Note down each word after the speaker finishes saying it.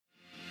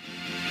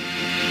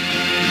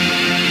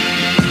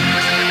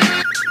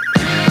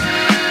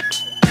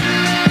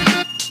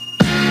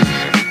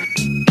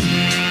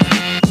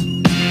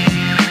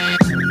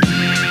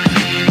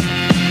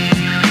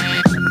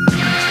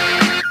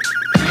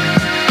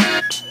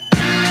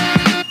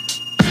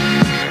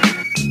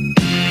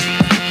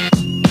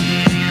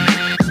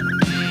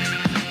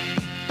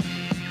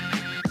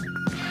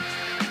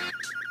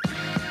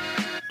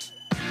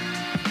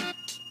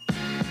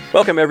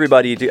Welcome,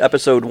 everybody, to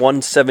episode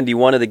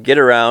 171 of the Get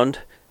Around.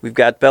 We've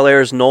got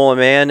Bellaire's Noel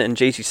Mann and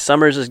Jacey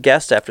Summers as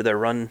guests after their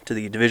run to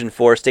the Division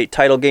IV state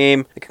title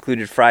game. It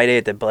concluded Friday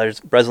at the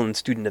Breslin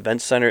Student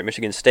Events Center at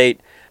Michigan State.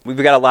 We've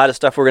got a lot of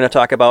stuff we're going to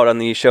talk about on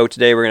the show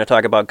today. We're going to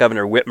talk about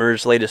Governor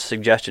Whitmer's latest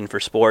suggestion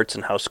for sports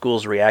and how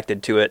schools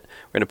reacted to it.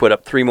 We're going to put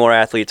up 3 more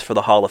athletes for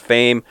the Hall of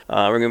Fame.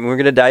 We're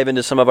going to dive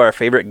into some of our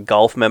favorite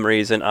golf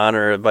memories in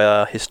honor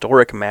of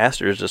historic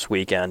Masters this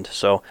weekend.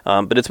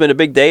 But it's been a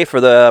big day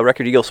for the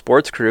Record Eagle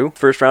sports crew.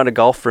 First round of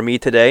golf for me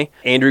today.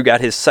 Andrew got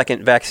his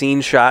second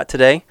vaccine shot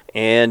today.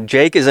 And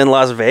Jake is in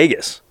Las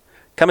Vegas,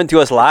 coming to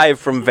us live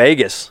from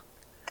Vegas.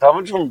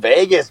 Coming from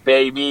Vegas,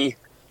 baby.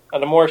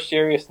 On a more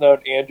serious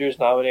note, Andrew's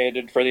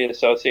nominated for the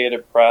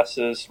Associated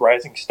Press's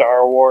Rising Star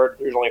Award.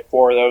 There's only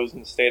 4 of those in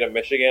the state of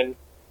Michigan,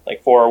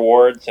 like 4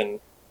 awards, and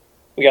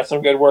we got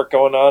some good work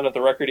going on at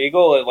the Record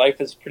Eagle.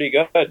 Life is pretty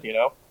good, you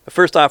know.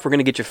 First off, we're going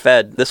to get you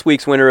fed. This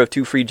week's winner of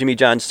 2 free Jimmy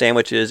John's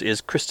sandwiches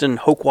is Kristen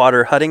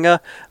Hochwater Huttinga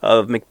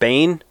of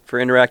McBain for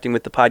interacting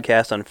with the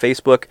podcast on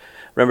Facebook.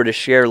 Remember to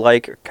share,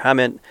 like, or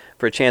comment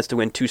for a chance to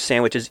win 2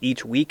 sandwiches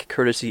each week,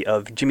 courtesy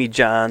of Jimmy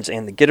John's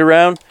and the Get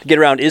Around. The Get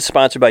Around is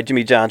sponsored by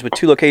Jimmy John's with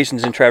 2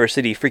 locations in Traverse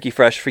City, Freaky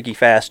Fresh, Freaky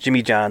Fast,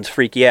 Jimmy John's,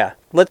 Freak Yeah.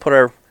 Let's put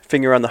our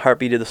finger on the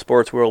heartbeat of the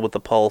sports world with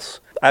the pulse.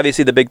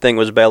 Obviously, the big thing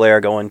was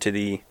Bellaire going to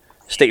the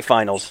state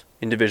finals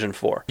in Division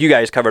IV. You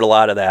guys covered a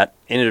lot of that.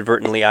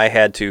 Inadvertently, I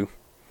had to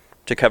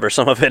cover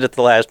some of it at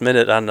the last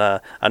minute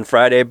on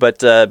Friday,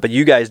 but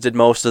you guys did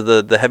most of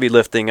the heavy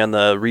lifting on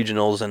the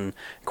regionals and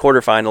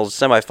quarterfinals,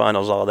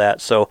 semifinals, all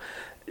that. So,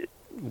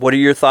 what are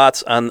your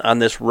thoughts on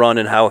this run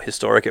and how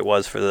historic it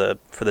was for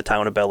the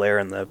town of Bellaire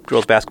and the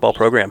girls basketball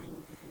program?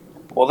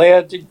 Well, they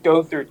had to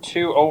go through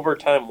 2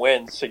 overtime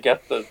wins to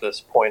get to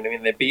this point. I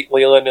mean, they beat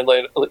Leland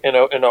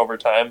in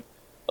overtime.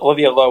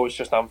 Olivia Lowe was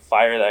just on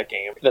fire that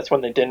game. That's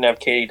when they didn't have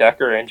Katie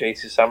Decker and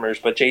Jacey Summers,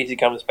 but Jacey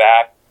comes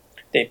back.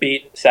 They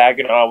beat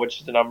Saginaw,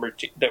 which is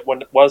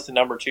was the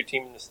number 2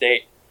 team in the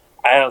state.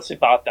 I honestly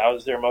thought that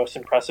was their most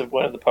impressive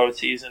win of the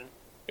postseason.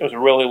 It was a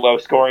really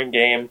low-scoring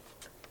game.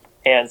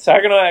 And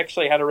Saginaw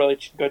actually had a really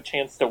good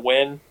chance to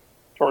win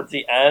towards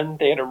the end.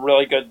 They had a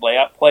really good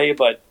layup play,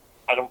 but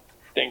I don't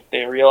think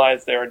they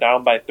realized they were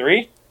down by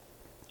 3.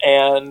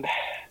 And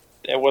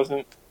it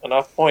wasn't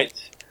enough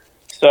points.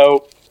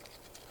 So,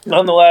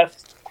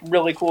 nonetheless,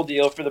 really cool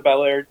deal for the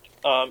Bellaire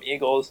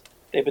Eagles.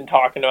 They've been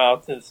talking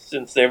about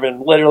since they've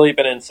literally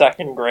been in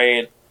 2nd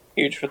grade.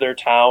 Huge for their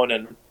town,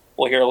 and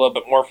we'll hear a little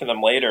bit more from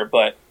them later.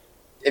 But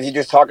if you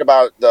just talk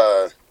about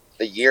the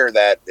year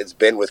that it's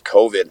been with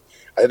COVID,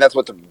 I think that's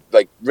what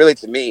really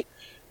to me,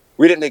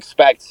 we didn't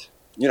expect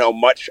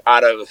much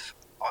out of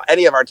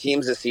any of our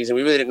teams this season.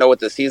 We really didn't know what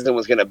the season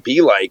was going to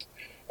be like,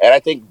 and I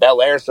think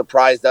Bellaire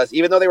surprised us.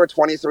 Even though they were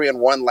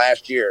 23-1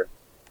 last year,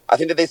 I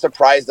think that they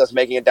surprised us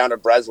making it down to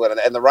Breslin,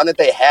 and the run that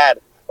they had.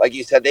 Like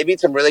you said, they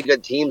beat some really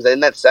good teams. And in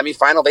that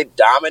semifinal, they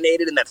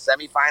dominated in that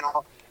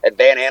semifinal at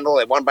Van Andel.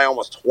 They won by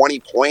almost 20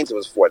 points. It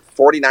was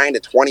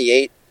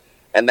 49-28.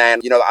 And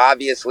then,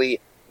 obviously,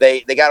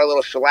 they got a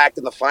little shellacked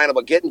in the final.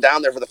 But getting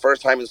down there for the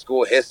first time in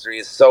school history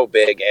is so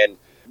big. And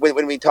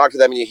when we talk to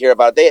them and you hear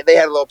about it, they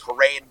had a little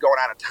parade going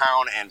out of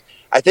town. And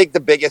I think the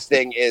biggest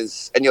thing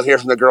is, and you'll hear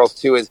from the girls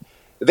too, is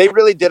they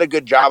really did a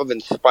good job of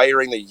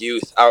inspiring the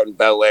youth out in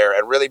Bellaire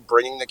and really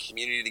bringing the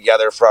community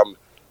together from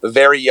the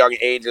very young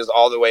ages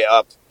all the way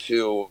up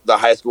to the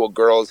high school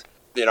girls.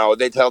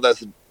 They told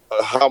us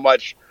how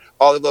much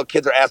all the little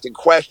kids are asking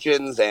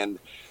questions and,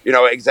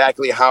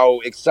 exactly how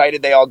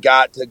excited they all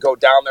got to go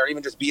down there,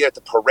 even just be at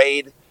the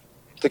parade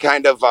to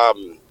kind of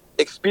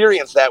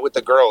experience that with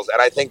the girls. And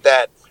I think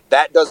that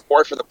does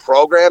more for the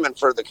program and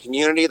for the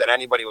community than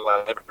anybody will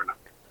ever know.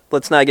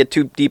 Let's not get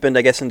too deep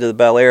into the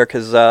Bellaire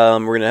because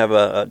we're going to have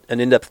an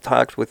in-depth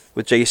talk with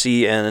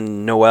JC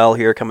and Noel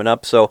here coming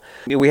up. So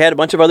we had a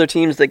bunch of other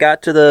teams that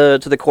got to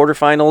the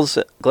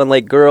quarterfinals. Glen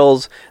Lake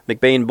girls,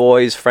 McBain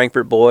boys,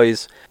 Frankfurt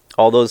boys.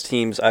 All those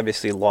teams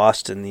obviously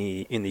lost in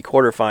the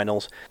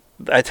quarterfinals.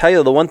 I tell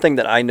you, the one thing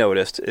that I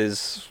noticed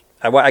is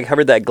I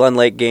covered that Glen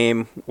Lake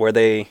game where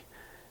they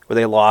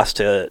lost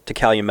to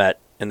Calumet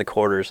in the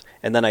quarters,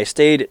 and then I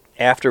stayed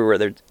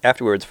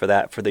afterwards for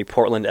the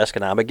Portland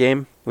Escanaba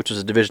game, which was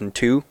a Division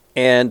II,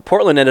 and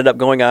Portland ended up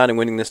going on and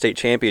winning the state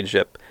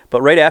championship.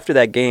 But right after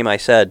that game, I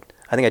think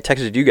I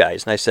texted you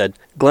guys, and I said,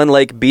 Glen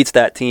Lake beats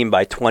that team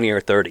by 20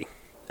 or 30.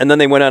 And then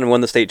they went on and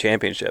won the state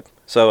championship.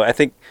 So I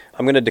think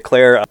I'm going to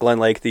declare Glen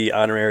Lake the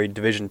honorary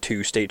Division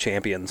II state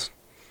champions.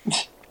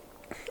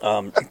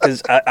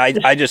 Because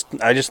I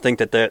just think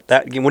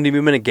that game wouldn't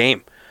even been a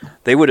game.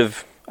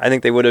 I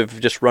think they would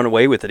have just run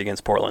away with it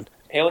against Portland.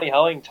 Haley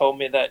Helling told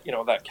me that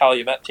that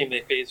Calumet team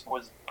they faced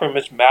was pretty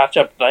much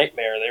matchup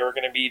nightmare. They were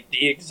going to be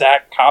the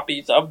exact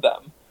copies of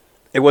them.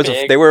 They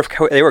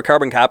were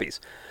carbon copies.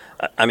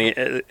 I mean,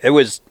 it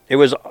was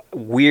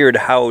weird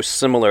how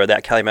similar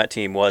that Calumet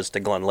team was to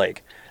Glen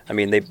Lake. I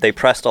mean, they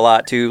pressed a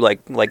lot too,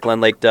 like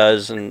Glen Lake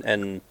does,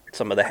 and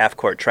some of the half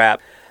court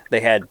trap. They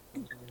had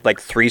like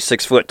 3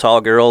 6-foot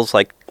tall girls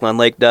like Glen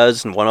Lake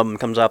does, and one of them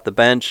comes off the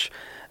bench.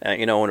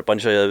 and a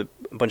bunch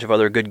of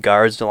other good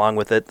guards along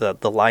with it. The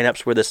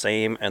lineups were the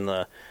same, and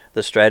the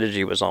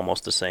strategy was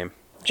almost the same.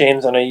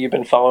 James, I know you've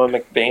been following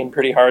McBain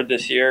pretty hard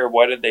this year.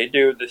 What did they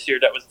do this year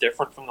that was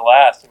different from the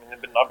last? I mean, they've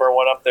been number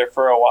one up there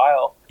for a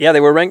while. Yeah, they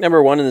were ranked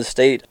number 1 in the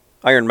state.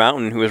 Iron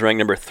Mountain, who was ranked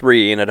number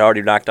 3 and had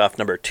already knocked off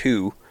number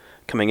 2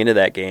 coming into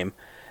that game.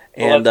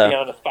 Well, and let's be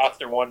honest,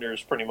 Foster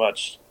Wonders pretty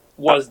much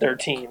was their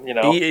team,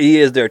 He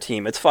is their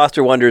team. It's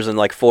Foster Wonders and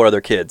like 4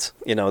 other kids.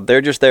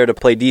 They're just there to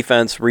play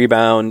defense,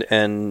 rebound,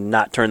 and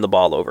not turn the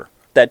ball over.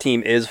 That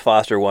team is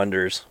Foster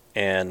Wonders,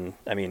 and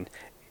I mean,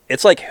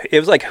 it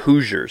was like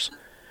Hoosiers.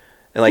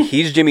 And like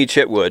he's Jimmy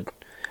Chitwood,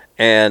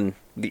 and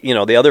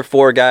the other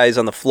 4 guys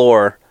on the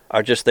floor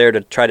are just there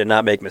to try to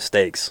not make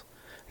mistakes,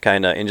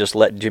 kind of, and just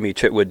let Jimmy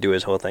Chitwood do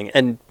his whole thing.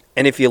 And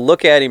if you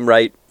look at him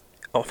right,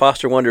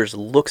 Foster Wonders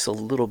looks a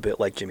little bit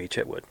like Jimmy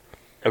Chitwood.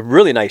 A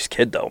really nice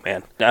kid, though,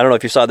 man. I don't know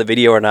if you saw the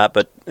video or not,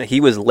 but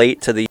he was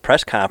late to the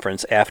press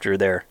conference after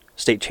their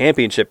state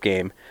championship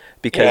game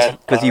because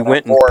he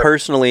went and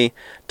personally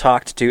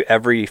talked to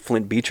every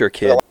Flint Beecher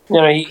kid.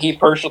 He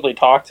personally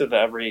talked to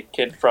every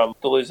kid from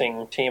the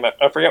losing team.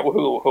 I forget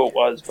who it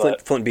was,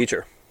 but Flint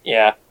Beecher.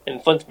 Yeah,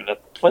 and Flint's been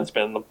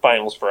in the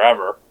finals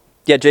forever.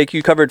 Yeah, Jake,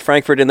 you covered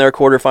Frankfurt in their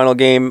quarterfinal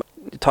game.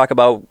 Talk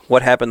about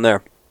what happened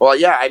there. Well,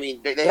 yeah, I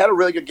mean, they had a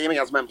really good game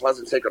against Mount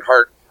Pleasant Sacred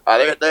Heart.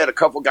 They had a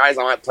couple guys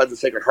on Mount Pleasant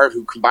Sacred Heart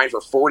who combined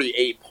for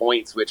 48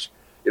 points, which,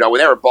 when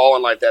they were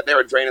balling like that, they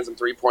were draining some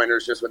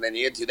three-pointers just when they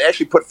needed to. They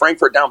actually put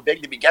Frankfurt down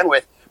big to begin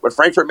with, but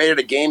Frankfurt made it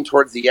a game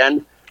towards the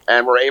end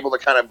and were able to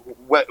kind of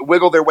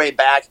wiggle their way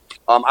back,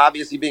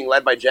 obviously being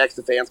led by Jack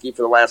Stefanski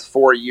for the last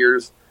 4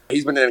 years.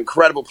 He's been an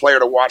incredible player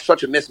to watch,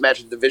 such a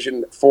mismatch at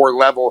Division IV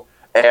level,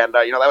 and,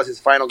 that was his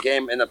final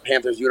game in the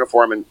Panthers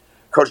uniform, and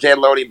Coach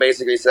Dan Lodi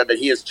basically said that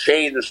he has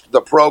changed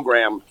the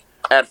program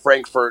at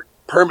Frankfurt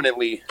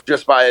permanently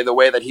just by the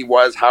way that he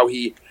was, how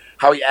he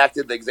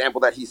acted, the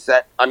example that he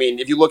set. I mean,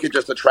 if you look at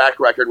just the track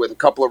record with a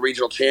couple of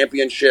regional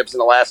championships in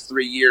the last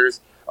 3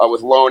 years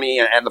with Loney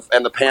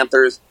and the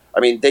Panthers,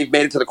 I mean, they've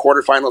made it to the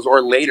quarterfinals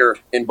or later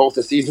in both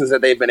the seasons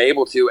that they've been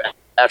able to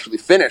actually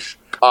finish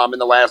in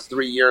the last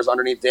 3 years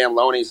underneath Dan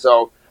Loney.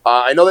 So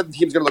I know that the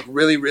team's going to look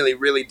really, really,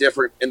 really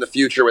different in the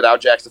future without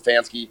Jack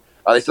Stefanski.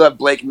 They still have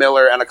Blake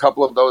Miller and a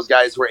couple of those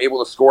guys who are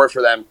able to score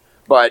for them.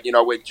 But,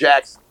 with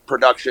Jack's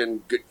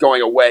production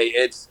going away,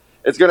 it's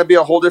going to be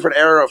a whole different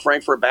era of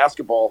Frankfurt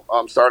basketball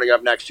starting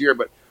up next year.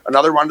 But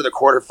another run to the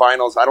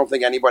quarterfinals, I don't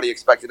think anybody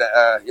expected,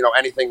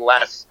 anything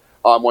less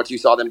once you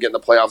saw them get in the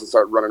playoffs and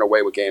start running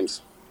away with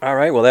games. All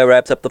right, well, that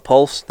wraps up the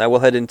Pulse. Now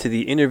we'll head into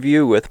the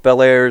interview with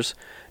Bellaire's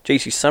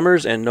Jacey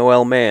Summers and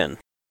Noel Mann.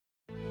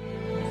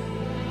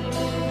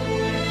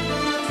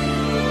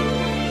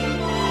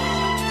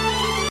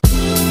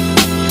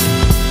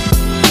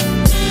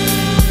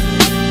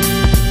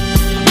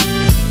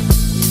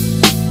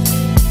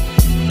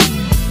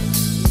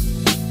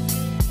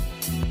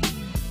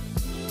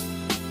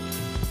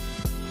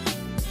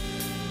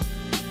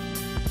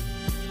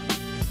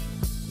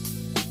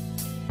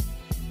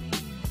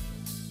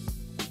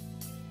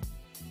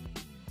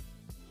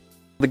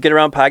 The Get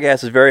Around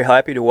podcast is very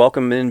happy to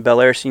welcome in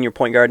Bellaire senior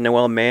point guard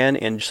Noel Mann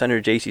and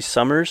center Jacey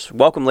Summers.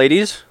 Welcome,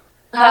 ladies.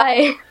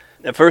 Hi.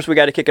 At first, we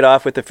got to kick it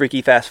off with the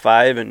Freaky Fast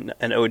Five and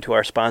an ode to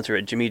our sponsor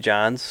at Jimmy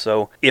John's.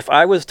 So, if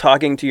I was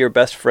talking to your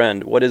best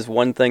friend, what is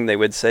one thing they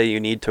would say you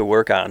need to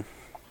work on?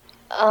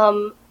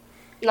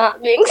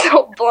 Not being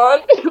so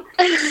blunt.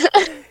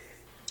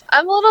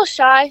 I'm a little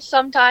shy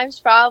sometimes,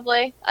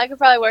 probably. I could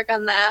probably work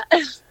on that.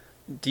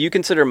 Do you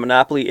consider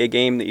Monopoly a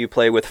game that you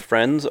play with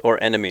friends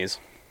or enemies?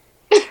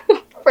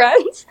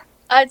 Friends?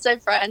 I'd say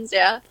friends,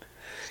 yeah.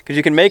 Because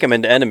you can make them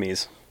into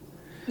enemies,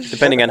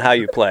 depending on how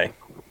you play.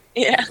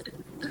 Yeah.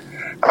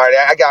 All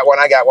right, I got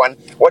one.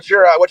 What's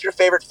your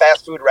favorite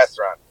fast food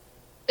restaurant?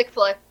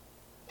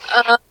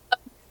 Chick-fil-A.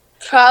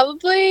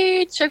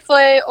 Probably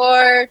Chick-fil-A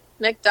or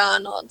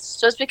McDonald's,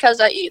 just because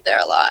I eat there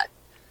a lot.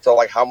 So,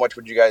 like, how much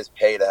would you guys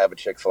pay to have a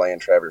Chick-fil-A in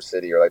Traverse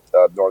City or, like,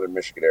 the northern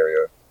Michigan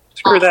area?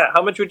 Screw that.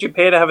 How much would you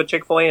pay to have a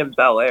Chick-fil-A in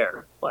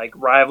Bellaire? Like,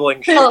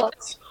 rivaling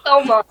shirts?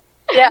 So much.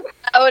 Yeah,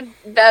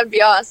 that would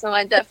be awesome.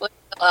 I'd definitely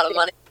spend a lot of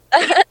money.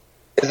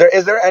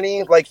 Is there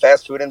any, like,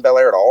 fast food in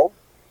Bellaire at all?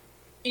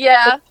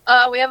 Yeah,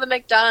 we have a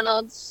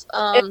McDonald's.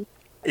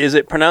 Is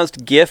it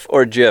pronounced GIF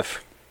or JIF?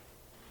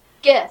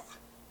 GIF.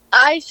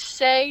 I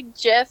say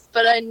GIF,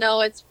 but I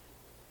know it's...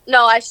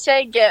 No, I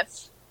say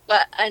GIF,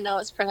 but I know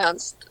it's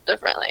pronounced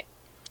differently.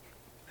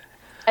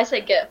 I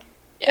say GIF.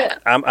 Yeah.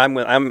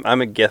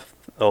 I'm a GIF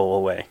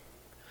away.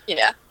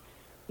 Yeah.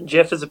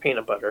 Jif is a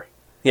peanut butter.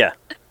 Yeah.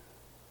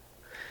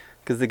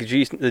 Because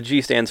the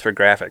G stands for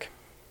graphic,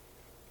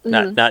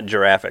 not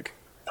giraffic.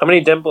 How many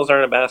dimples are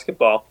in a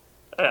basketball?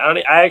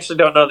 I actually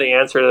don't know the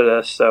answer to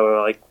this,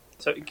 so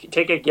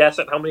take a guess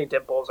at how many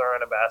dimples are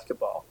in a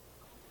basketball.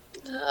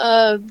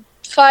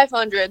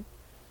 500.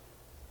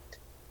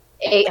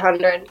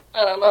 800.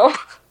 I don't know.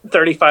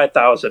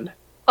 35,000.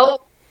 Oh.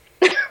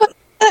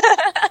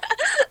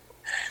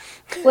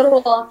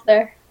 Little off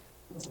there.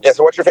 Yeah,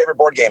 so what's your favorite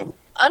board game?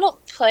 I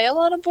don't play a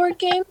lot of board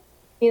games.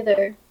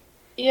 Either.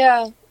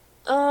 Yeah.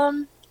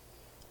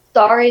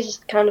 Sorry's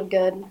kind of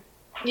good.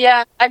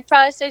 Yeah, I'd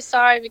probably say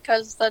sorry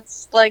because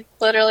that's like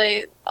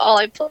literally all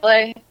I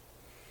play.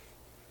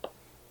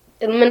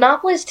 And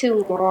Monopoly's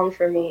too long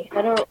for me.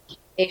 I don't have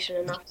patient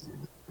enough.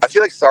 I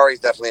feel like Sorry is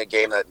definitely a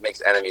game that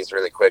makes enemies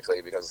really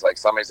quickly because like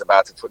somebody's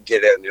about to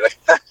get in and you're like,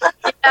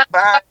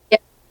 bye.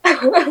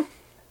 Yeah.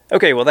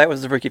 Okay, well, that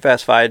was the Ricky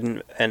Fast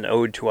Five and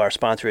ode to our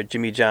sponsor at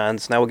Jimmy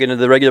John's. Now we'll get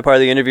into the regular part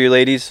of the interview,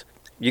 ladies.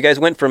 You guys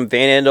went from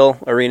Van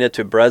Andel Arena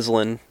to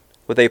Breslin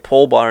with a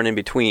pole barn in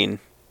between.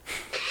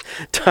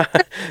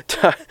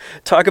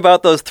 Talk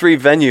about those three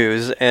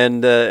venues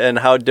and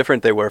how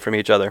different they were from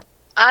each other.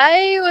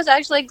 I was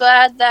actually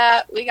glad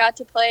that we got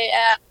to play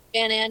at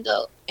Van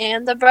Andel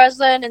and the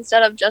Breslin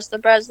instead of just the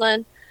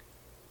Breslin.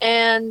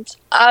 And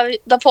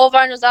the pole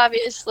barn was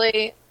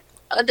obviously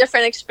a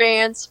different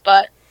experience,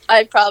 but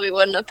I probably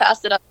wouldn't have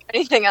passed it up for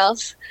anything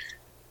else.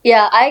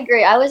 Yeah, I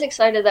agree. I was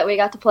excited that we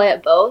got to play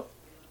at both.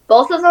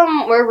 Both of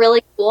them were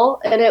really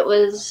cool, and it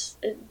was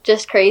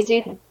just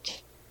crazy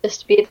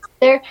just to be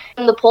there.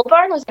 And the pole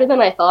barn was better than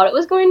I thought it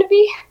was going to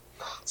be,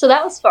 so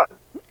that was fun.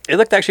 It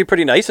looked actually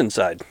pretty nice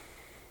inside.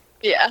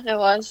 Yeah, it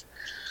was.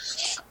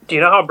 Do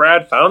you know how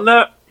Brad found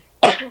that?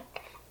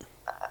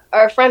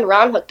 Our friend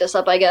Ron hooked us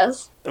up, I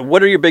guess.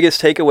 What are your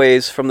biggest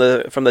takeaways from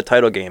the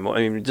title game?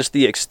 I mean, just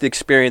the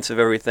experience of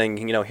everything.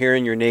 You know,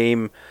 hearing your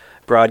name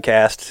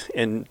broadcast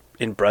in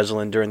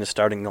Breslin during the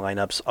starting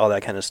lineups, all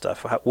that kind of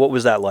stuff. What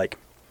was that like?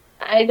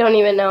 I don't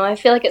even know. I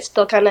feel like it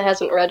still kind of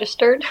hasn't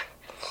registered.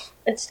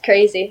 It's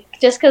crazy.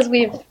 Just because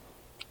we've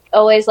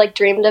always like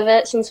dreamed of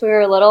it since we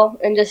were little,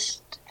 and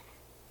just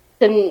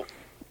to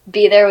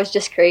be there was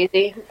just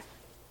crazy.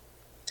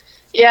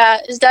 Yeah,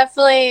 it's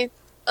definitely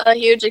a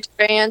huge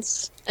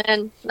experience,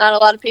 and not a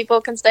lot of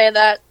people can say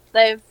that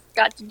they've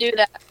got to do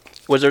that.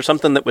 Was there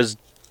something that was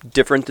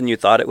different than you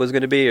thought it was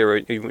going to be,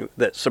 or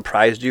that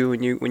surprised you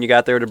when you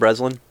got there to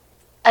Breslin?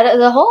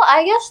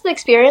 I guess the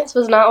experience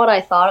was not what I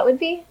thought it would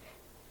be,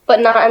 but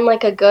not in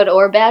like a good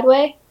or bad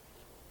way.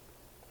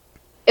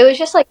 It was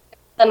just like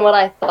than what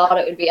I thought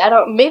it would be.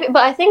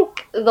 But I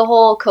think the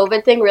whole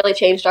COVID thing really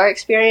changed our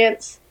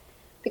experience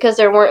because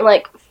there weren't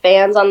like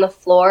fans on the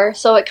floor,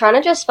 so it kind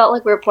of just felt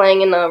like we were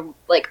playing in a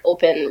like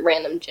open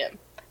random gym.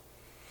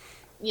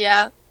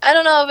 Yeah, I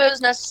don't know if it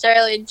was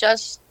necessarily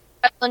just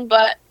Breslin,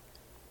 but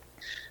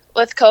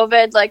with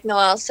COVID, like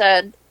Noel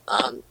said,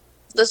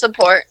 the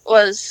support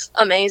was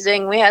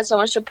amazing. We had so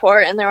much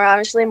support, and there were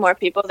obviously more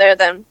people there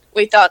than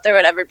we thought there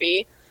would ever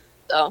be.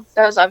 So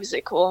that was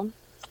obviously cool.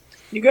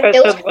 You guys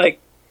had like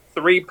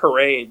 3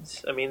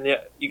 parades. I mean,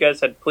 you guys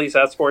had police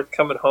escorts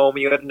coming home.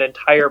 You had an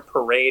entire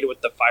parade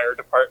with the fire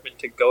department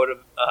to go to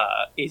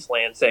East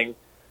Lansing.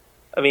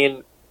 I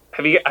mean,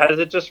 has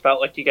it just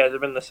felt like you guys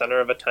have been the center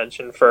of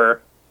attention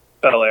for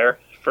Bellaire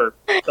for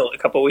a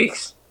couple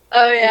weeks?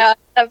 Oh yeah,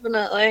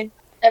 definitely.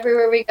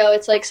 Everywhere we go,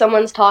 it's like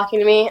someone's talking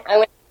to me. I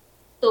went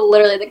to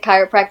literally the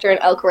chiropractor in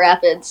Elk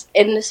Rapids,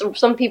 and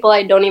some people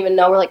I don't even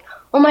know were like,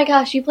 "Oh my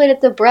gosh, you played at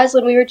the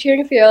Breslin. We were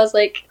cheering for you." I was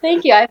like,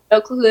 "Thank you." I have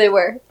no clue who they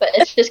were, but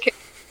it's just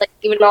like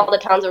even all the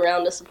towns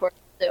around to support us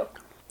too.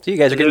 So you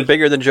guys are getting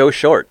bigger than Joe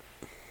Short.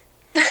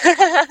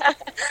 Yeah.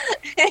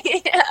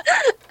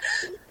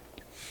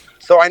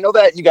 So I know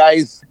that you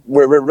guys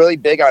were really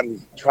big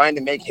on trying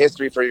to make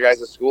history for your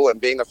guys' school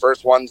and being the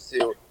first ones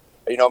to,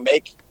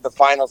 make the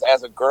finals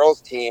as a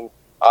girls team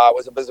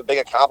was a big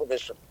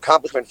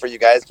accomplishment for you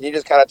guys. Can you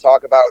just kind of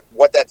talk about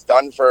what that's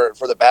done for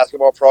the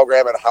basketball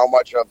program and how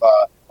much of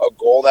a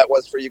goal that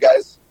was for you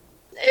guys?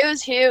 It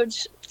was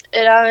huge.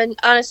 It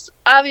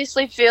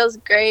obviously feels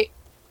great.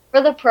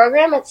 For the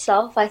program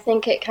itself, I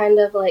think it kind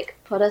of like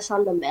put us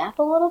on the map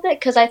a little bit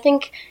because I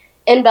think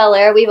in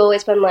Bellaire we've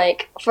always been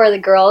like, for the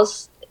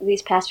girls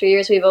these past few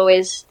years, we've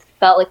always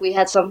felt like we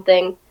had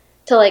something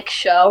to like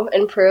show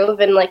and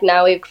prove, and like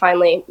now we've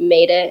finally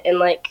made it, and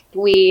like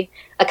we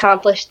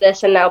accomplished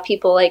this, and now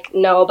people like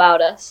know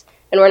about us,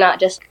 and we're not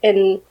just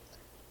in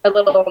a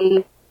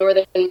little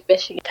northern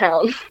Michigan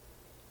town.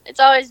 It's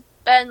always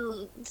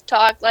been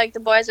talked, like the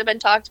boys have been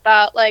talked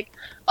about, like,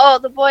 oh,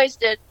 the boys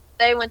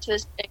they went to the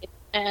state,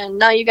 and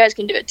now you guys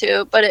can do it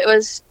too. But it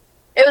was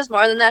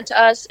more than that to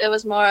us. It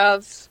was more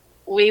of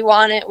we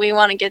want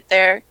to get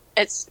there.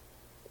 It's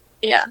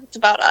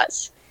about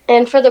us.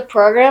 And for the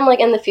program, like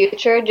in the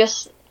future,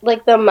 just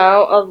like the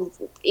amount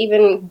of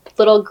even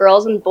little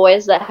girls and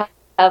boys that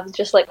have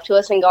just like to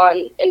us and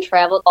gone and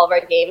traveled all of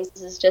our games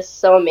is just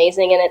so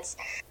amazing, and it's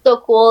so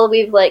cool.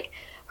 We've like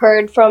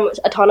heard from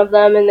a ton of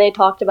them, and they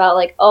talked about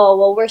like, oh,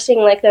 well, we're seeing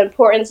like the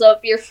importance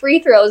of your free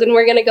throws, and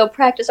we're gonna go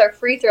practice our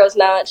free throws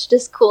now. It's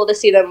just cool to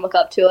see them look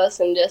up to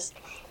us, and just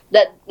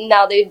that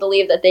now they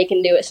believe that they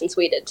can do it since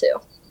we did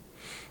too.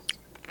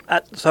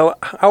 So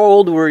how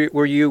old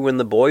were you when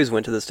the boys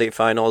went to the state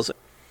finals?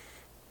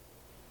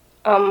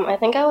 I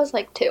think I was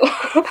like 2.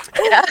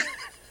 Yeah.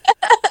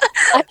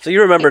 So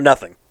you remember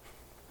nothing.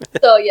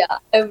 So yeah,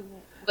 I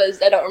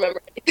don't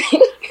remember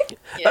anything.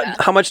 Yeah.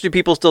 How much do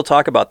people still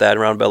talk about that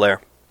around Bellaire?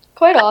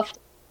 Quite often.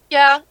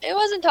 Yeah, it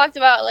wasn't talked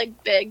about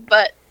like big,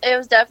 but it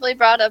was definitely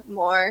brought up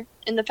more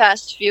in the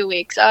past few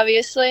weeks,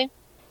 obviously.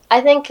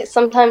 I think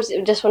sometimes,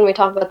 just when we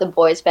talk about the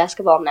boys'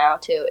 basketball now,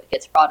 too, it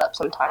gets brought up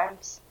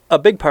sometimes. A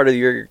big part of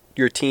your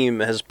team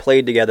has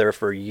played together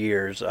for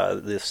years.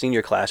 The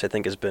senior class, I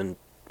think, has been,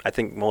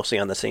 mostly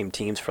on the same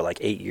teams for like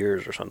 8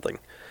 years or something.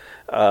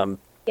 Yeah.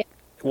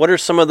 What are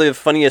some of the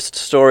funniest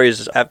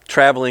stories at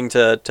traveling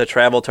to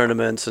travel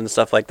tournaments and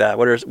stuff like that?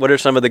 What are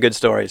some of the good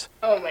stories?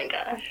 Oh my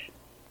gosh.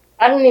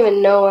 I don't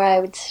even know where I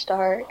would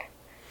start.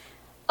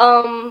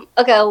 Okay,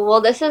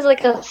 well, this is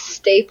like a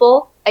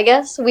staple, I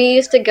guess. We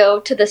used to go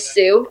to the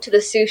Sioux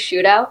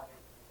shootout,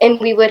 and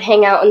we would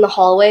hang out in the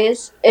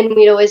hallways, and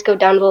we'd always go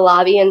down to the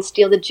lobby and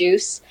steal the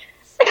juice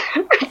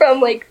from,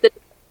 like, the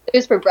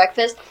juice for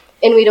breakfast,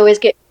 and we'd always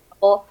get in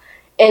trouble.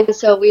 And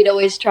so we'd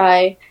always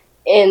try,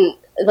 in,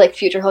 like,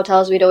 future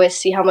hotels, we'd always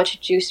see how much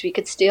juice we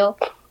could steal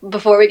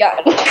before we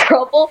got in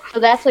trouble. So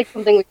that's, like,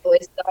 something we've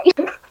always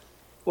done.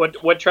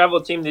 What travel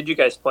team did you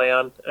guys play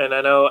on? And I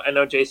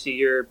know,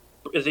 Jacey,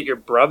 is it your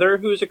brother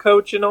who's a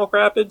coach in Oak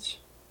Rapids?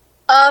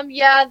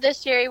 Yeah,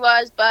 this year he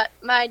was, but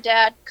my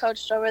dad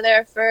coached over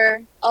there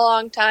for a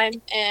long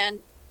time, and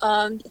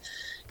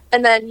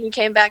then he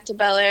came back to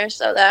Bellaire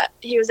so that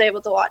he was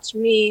able to watch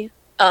me.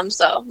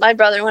 So my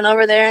brother went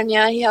over there, and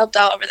yeah, he helped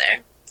out over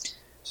there.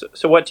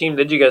 So what team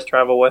did you guys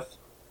travel with?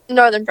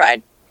 Northern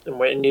Pride.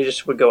 And you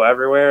just would go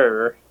everywhere,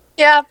 or?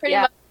 Yeah, pretty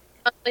much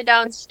mostly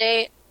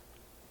downstate.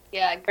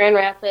 Yeah, Grand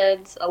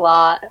Rapids, a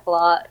lot.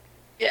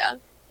 Yeah.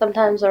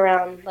 Sometimes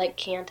around, like,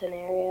 Canton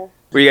area.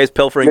 Were you guys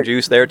pilfering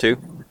juice there too?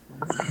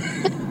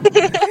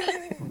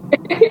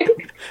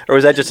 Or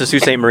was that just a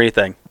Sault Ste. Marie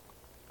thing?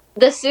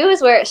 The Sioux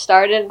is where it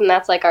started, and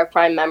that's, like, our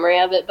prime memory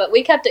of it, but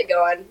we kept it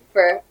going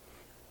for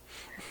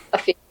a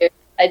few years,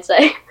 I'd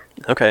say.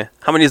 Okay.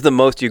 How many is the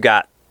most you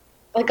got?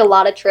 Like, a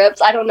lot of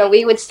trips. I don't know.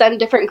 We would send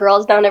different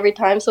girls down every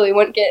time so we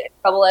wouldn't get in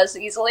trouble as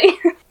easily.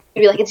 It'd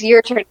be like, it's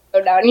your turn to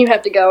go down, you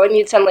have to go, and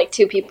you'd send, like,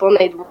 2 people, and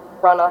they'd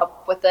run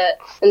up with it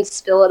and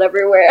spill it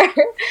everywhere.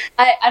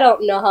 I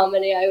don't know how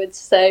many I would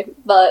say,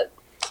 but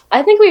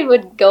I think we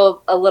would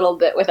go a little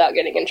bit without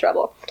getting in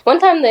trouble. One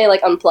time they,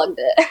 like, unplugged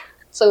it,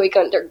 so we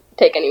couldn't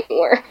take any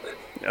more.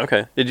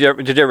 Okay. Did you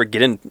ever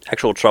get in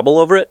actual trouble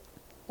over it?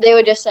 They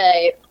would just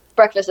say,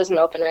 breakfast isn't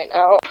open right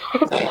now.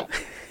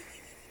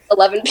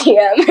 11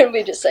 p.m., and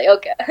we'd just say,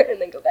 okay,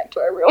 and then go back to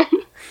our room.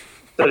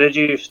 So did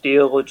you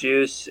steal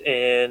juice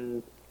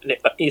in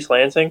East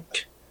Lansing?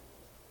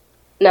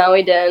 No,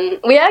 we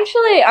didn't. We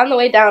actually, on the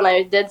way down,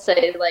 I did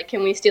say, like,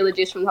 can we steal the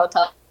juice from the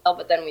hotel?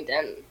 But then we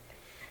didn't.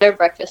 Their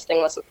breakfast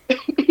thing wasn't.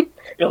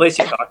 At least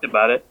you talked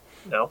about it.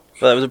 No.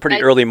 Well, that was a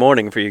pretty early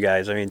morning for you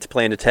guys. I mean, it's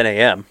playing to 10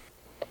 a.m.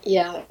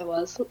 Yeah, it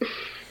was.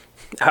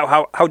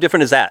 How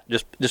different is that?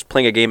 Just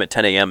playing a game at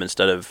 10 a.m.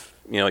 instead of,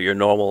 your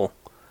normal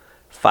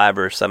 5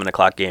 or 7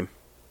 o'clock game?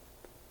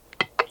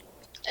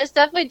 It's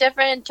definitely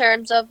different in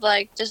terms of,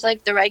 like, just,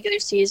 like, the regular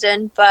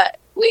season, but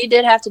we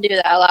did have to do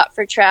that a lot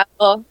for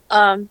travel.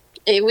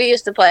 We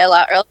used to play a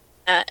lot earlier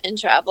than that in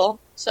travel,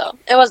 so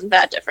it wasn't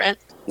that different.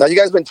 Now, you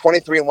guys went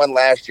 23-1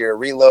 last year,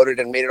 reloaded,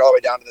 and made it all the way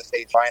down to the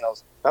state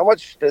finals. How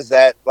much does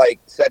that, like,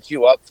 set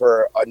you up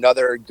for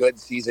another good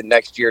season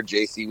next year,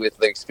 JC, with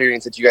the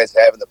experience that you guys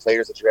have and the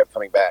players that you have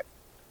coming back?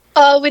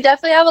 We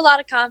definitely have a lot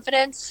of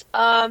confidence.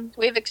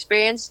 We've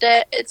experienced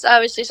it. It's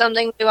obviously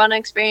something we want to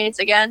experience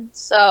again,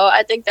 so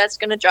I think that's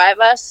going to drive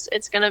us.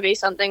 It's going to be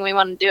something we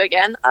want to do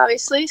again,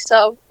 obviously,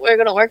 so we're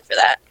going to work for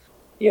that.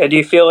 Yeah, do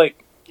you feel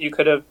like you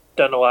could have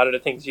done a lot of the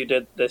things you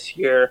did this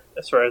year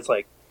as far as,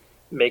 like,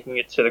 making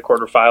it to the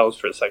quarterfinals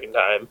for the second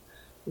time,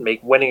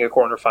 winning a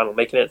quarterfinal,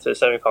 making it to the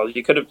semifinals?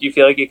 Do you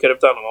feel like you could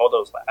have done all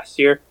those last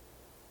year?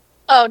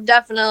 Oh,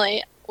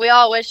 definitely. We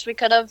all wish we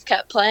could have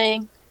kept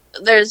playing.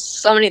 There's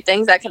so many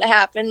things that could have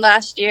happened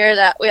last year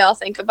that we all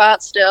think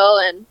about still,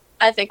 and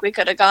I think we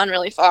could have gone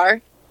really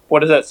far.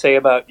 What does that say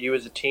about you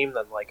as a team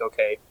then? Like,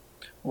 okay,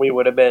 we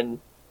would have been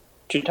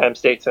 2-time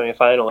state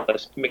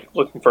semifinalists,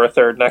 looking for a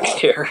third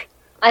next year.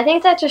 I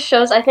think that just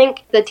shows, I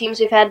think the teams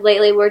we've had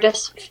lately were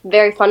just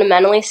very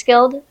fundamentally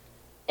skilled,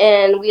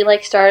 and we,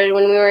 like, started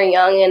when we were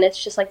young, and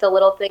it's just, like, the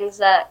little things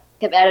that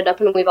have added up,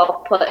 and we've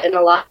all put in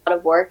a lot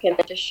of work, and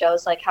it just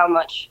shows, like, how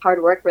much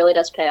hard work really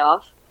does pay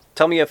off.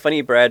 Tell me a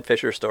funny Brad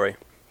Fisher story.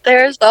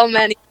 There's so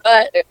many,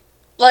 but,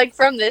 like,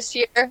 from this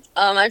year,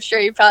 I'm sure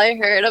you probably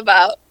heard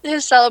about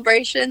his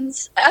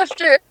celebrations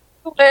after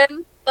the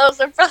win.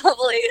 Those are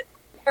probably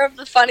more of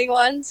the funny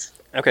ones.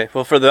 Okay,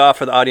 well, for the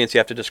audience, you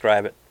have to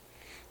describe it.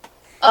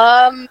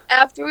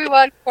 After we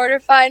won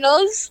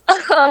quarterfinals,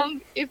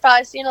 you've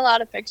probably seen a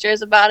lot of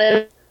pictures about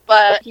it,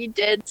 but he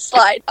did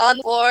slide on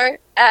the floor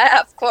at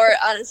half court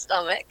on his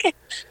stomach.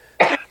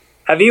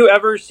 Have you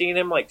ever seen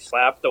him, like,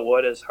 slap the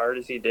wood as hard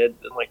as he did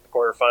in, like, the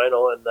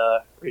quarterfinal and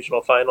the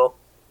regional final?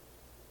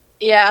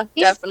 Yeah,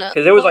 definitely.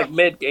 Because it was, like,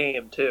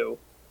 mid-game, too.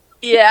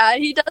 Yeah,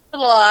 he does it a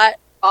lot.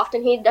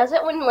 Often he does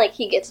it when, like,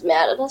 he gets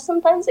mad at us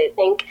sometimes, I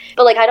think.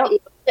 But, like, I don't know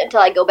it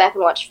until I go back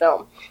and watch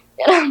film.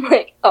 And I'm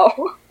like,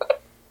 oh.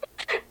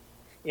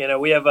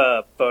 We have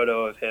a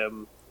photo of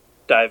him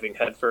diving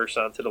headfirst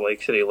onto the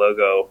Lake City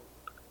logo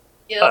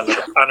Yep.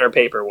 on our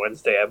paper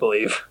Wednesday, I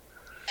believe.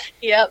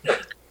 Yep.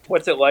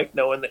 What's it like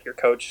knowing that your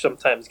coach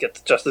sometimes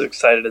gets just as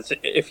excited as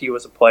if he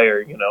was a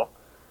player,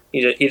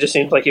 He just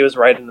seems like he was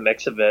right in the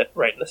mix of it,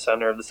 right in the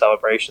center of the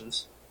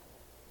celebrations.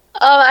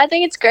 I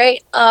think it's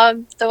great.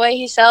 The way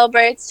he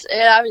celebrates,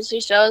 it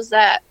obviously shows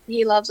that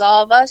he loves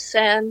all of us,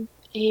 and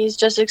he's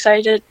just as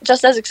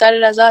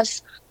excited as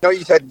us. I know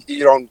you said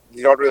you don't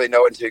really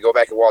know it until you go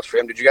back and watch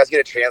film. Did you guys get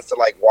a chance to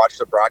watch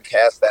the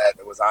broadcast that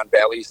was on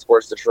Bally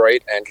Sports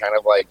Detroit and kind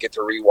of get to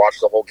rewatch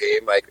the whole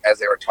game as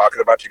they were talking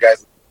about you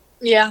guys?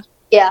 Yeah.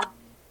 Yeah.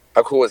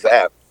 How cool was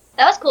that?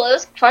 That was cool. It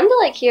was fun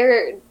to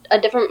hear a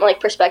different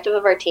perspective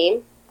of our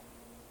team,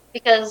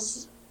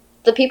 because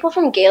the people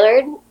from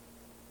Gaylord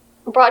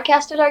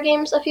broadcasted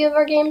a few of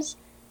our games,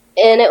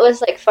 and it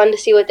was fun to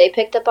see what they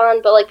picked up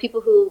on. But people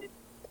who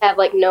have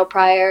no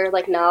prior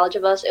knowledge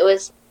of us, it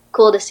was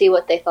cool to see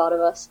what they thought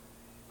of us.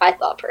 I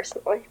thought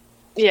personally.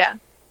 Yeah.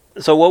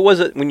 So what was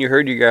it when you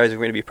heard you guys were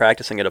going to be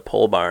practicing at a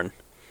pole barn?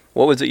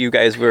 What was it you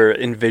guys were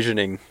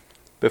envisioning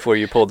before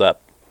you pulled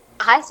up?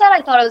 I said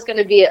I thought it was going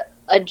to be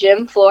a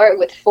gym floor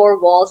with 4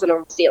 walls and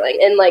a ceiling,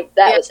 and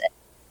that was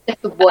it.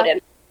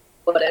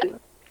 Wooden.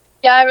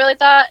 Yeah, I really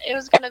thought it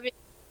was going to be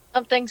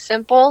something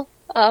simple,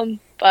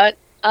 but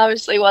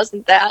obviously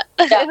wasn't that.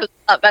 Yeah. It was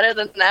a lot better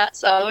than that,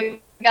 so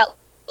we got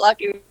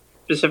lucky.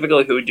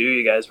 Specifically, who do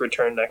you guys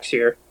return next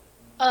year?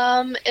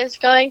 It's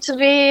going to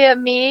be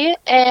me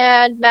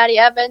and Maddie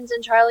Evans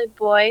and Charlie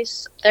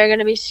Boyce. They're going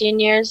to be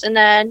seniors, and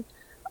then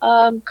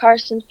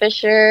Carson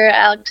Fisher,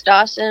 Alex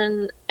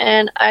Dawson,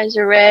 and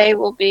Isa Ray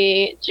will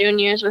be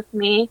juniors with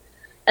me.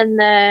 And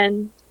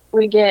then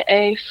we get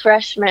a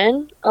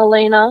freshman,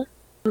 Elena.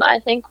 I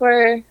think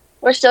we're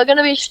still going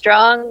to be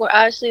strong. We'll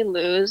obviously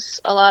lose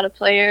a lot of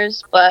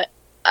players, but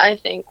I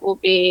think we'll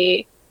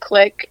be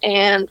quick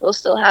and we'll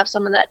still have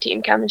some of that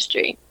team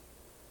chemistry.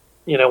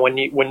 When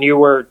you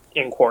were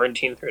in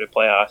quarantine through the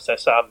playoffs, I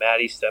saw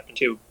Maddie step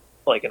into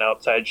an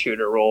outside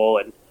shooter role,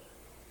 and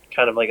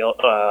kind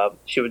of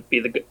she would be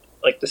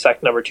the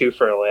second number 2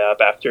 for a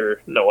layup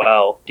after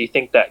Noel. Do you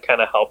think that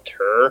kind of helped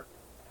her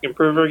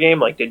improve her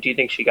game? Do you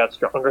think she got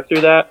stronger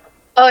through that?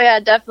 Oh yeah,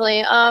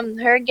 definitely.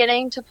 Her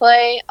getting to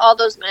play all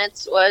those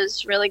minutes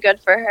was really good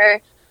for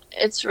her.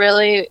 It's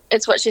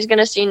what she's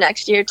gonna see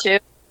next year too.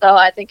 So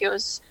I think it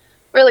was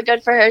really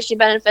good for her. She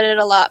benefited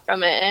a lot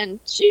from it, and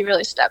she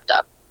really stepped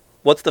up.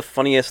 What's the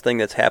funniest thing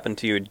that's happened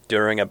to you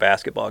during a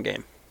basketball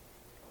game?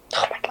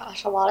 Oh my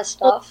gosh, a lot of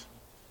stuff.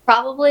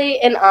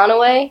 Probably in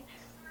Onaway.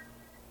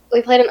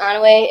 We played in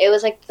Onaway. It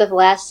was the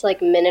last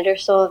minute or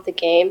so of the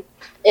game,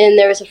 and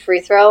there was a free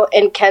throw,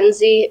 and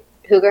Kenzie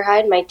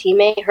Hoogerhide, my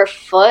teammate, her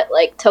foot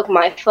took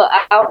my foot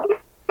out, and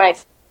I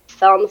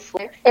fell on the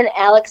floor. And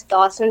Alex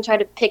Dawson tried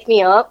to pick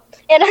me up,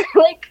 and I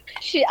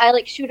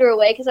shoot her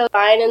away because I was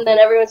fine, and then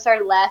everyone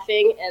started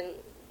laughing, and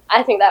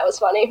I think that was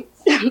funny.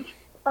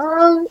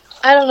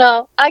 I don't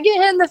know. I get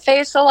hit in the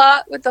face a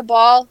lot with the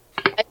ball.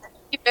 I'd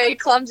be very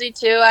clumsy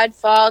too. I'd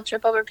fall,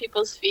 trip over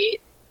people's feet.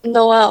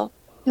 Noel,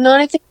 you know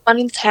anything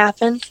funny that's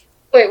happened?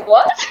 Wait,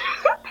 what?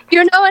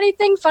 You know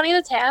anything funny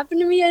that's happened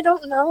to me? I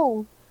don't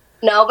know.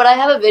 No, but I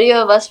have a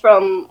video of us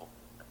from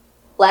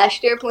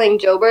last year playing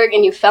Joburg,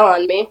 and you fell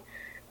on me.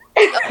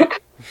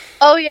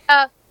 Oh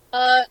yeah.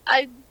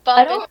 I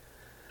bumped into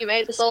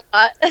teammates a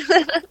lot.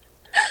 I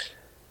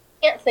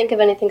can't think of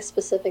anything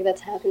specific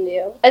that's happened to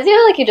you. I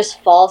feel like you just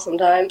fall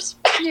sometimes.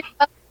 Yeah.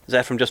 Is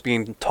that from just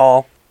being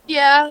tall?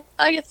 Yeah,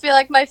 I feel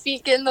like my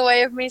feet get in the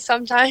way of me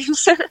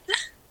sometimes.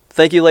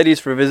 Thank you, ladies,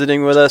 for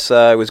visiting with us.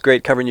 It was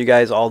great covering you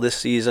guys all this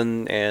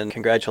season, and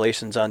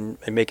congratulations on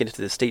making it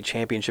to the state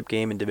championship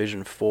game in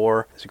Division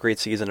 4. It's a great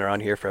season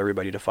around here for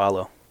everybody to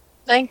follow.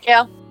 Thank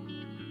you.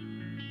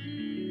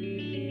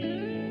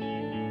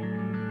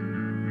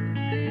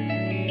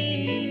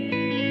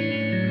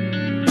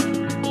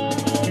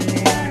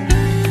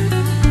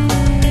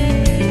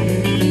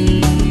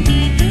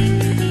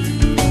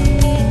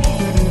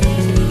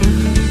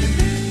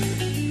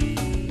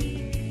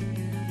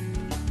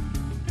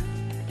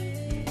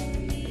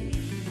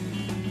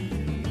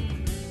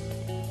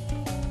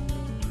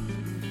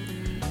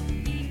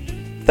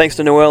 Thanks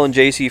to Noel and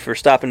Jacey for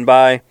stopping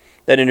by.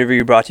 That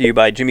interview brought to you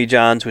by Jimmy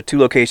John's with 2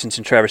 locations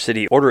in Traverse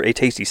City. Order a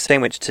tasty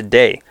sandwich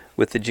today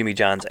with the Jimmy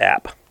John's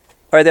app. All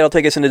right, that'll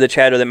take us into the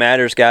chatter that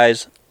matters,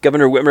 guys.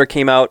 Governor Whitmer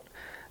came out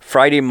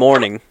Friday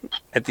morning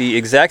at the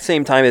exact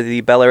same time that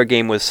the Bellaire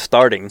game was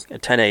starting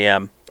at 10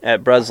 a.m.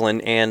 at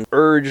Breslin and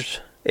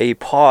urged a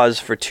pause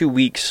for 2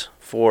 weeks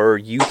for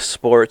youth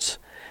sports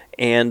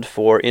and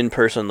for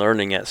in-person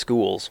learning at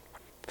schools.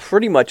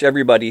 Pretty much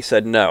everybody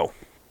said no,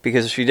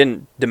 because she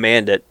didn't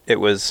demand it. It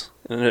was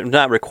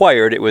not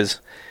required. It was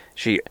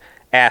she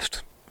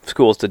asked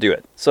schools to do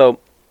it. So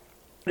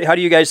how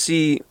do you guys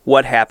see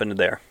what happened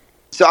there?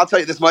 So I'll tell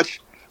you this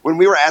much. When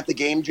we were at the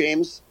game,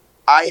 James,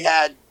 I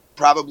had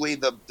probably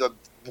the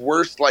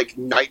worst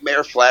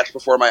nightmare flash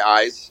before my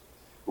eyes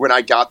when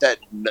I got that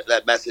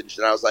message,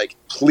 and I was like,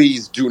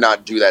 please do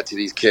not do that to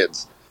these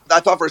kids. I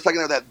thought for a second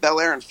there that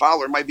Bellaire and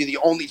Fowler might be the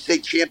only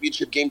state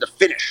championship game to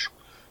finish,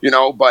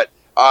 but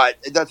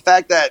The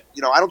fact that,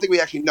 I don't think we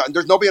actually know.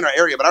 There's nobody in our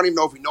area, but I don't even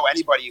know if we know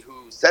anybody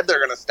who said they're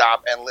going to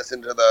stop and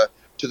listen to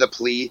the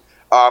plea.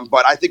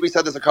 But I think we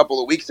said this a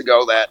couple of weeks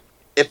ago that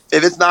if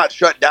it's not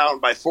shut down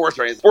by force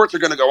or anything, sports are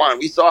going to go on.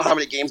 We saw how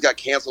many games got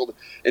canceled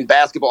in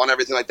basketball and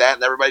everything like that,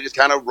 and everybody just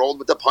kind of rolled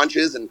with the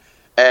punches and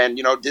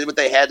did what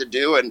they had to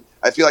do. And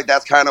I feel like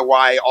that's kind of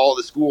why all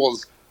the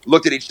schools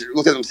looked at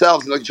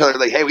themselves and looked at each other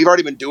like, hey, we've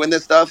already been doing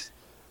this stuff.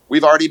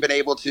 We've already been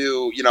able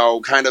to,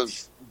 kind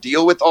of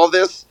deal with all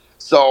this.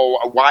 So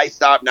why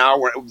stop now?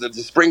 The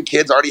spring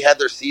kids already had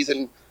their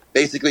season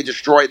basically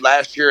destroyed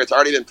last year. It's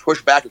already been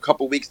pushed back a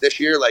couple weeks this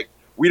year. Like,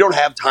 we don't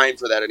have time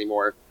for that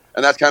anymore.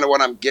 And that's kind of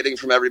what I'm getting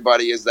from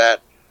everybody is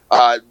that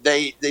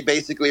they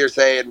basically are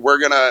saying we're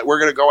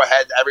gonna go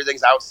ahead.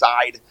 Everything's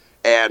outside,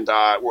 and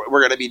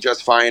we're gonna be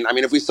just fine. I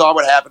mean, if we saw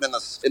what happened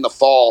in the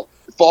fall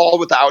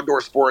with the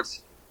outdoor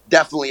sports,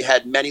 definitely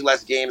had many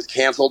less games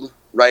canceled.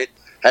 Right,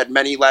 had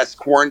many less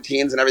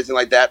quarantines and everything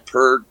like that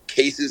per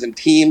cases and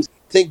teams.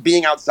 I think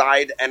being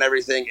outside and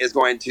everything is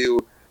going to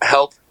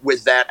help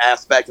with that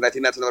aspect, and I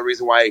think that's another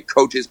reason why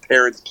coaches,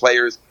 parents,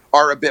 players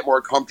are a bit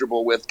more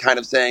comfortable with kind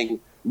of saying,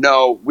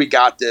 "No, we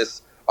got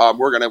this.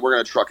 We're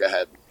gonna truck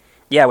ahead."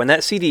 Yeah, when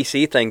that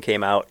CDC thing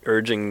came out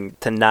urging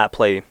to not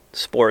play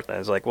sport, I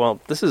was like, "Well,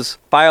 this is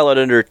file it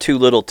under too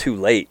little, too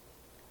late."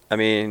 I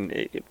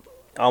mean,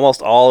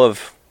 almost all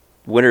of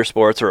winter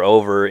sports are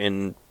over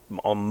in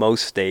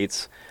most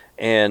states,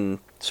 and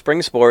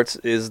spring sports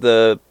is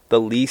the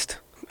least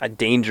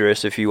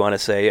dangerous, if you want to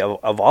say,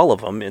 of all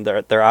of them. And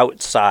they're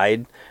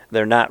outside.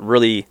 They're not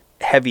really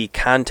heavy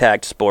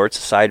contact sports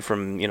aside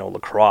from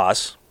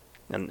lacrosse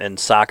and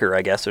soccer.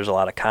 I guess there's a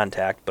lot of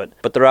contact,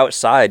 but they're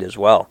outside as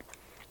well.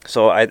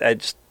 So I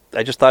just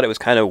thought it was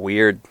kind of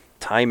weird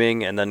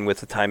timing, and then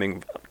with the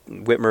timing,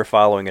 Whitmer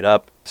following it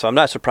up. So I'm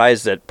not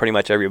surprised that pretty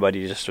much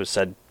everybody just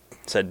said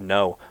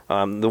no.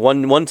 The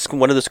one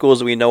of the schools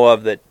that we know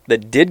of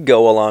that did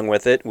go along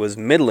with it was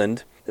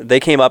Midland.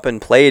 They came up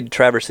and played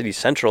Traverse City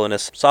Central in a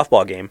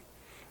softball game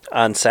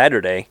on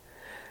Saturday,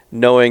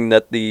 knowing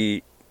that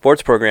the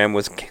sports program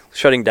was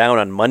shutting down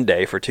on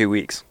Monday for 2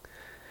 weeks.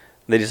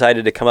 They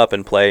decided to come up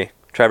and play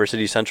Traverse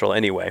City Central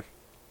anyway.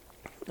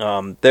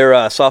 Their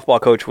softball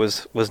coach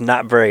was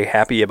not very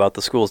happy about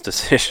the school's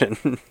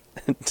decision,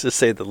 to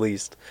say the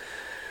least.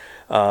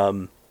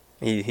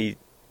 He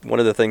one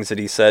of the things that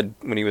he said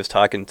when he was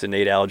talking to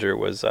Nate Alger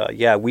was,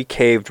 "Yeah, we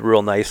caved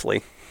real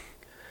nicely,"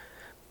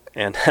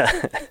 and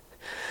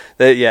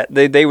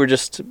they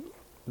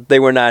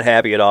were not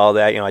happy at all.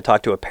 That I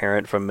talked to a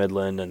parent from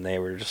Midland, and they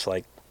were just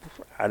like,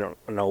 I don't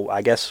know.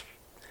 I guess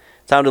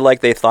it sounded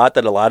like they thought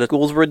that a lot of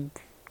schools would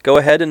go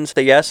ahead and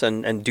say yes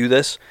and do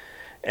this,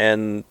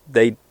 and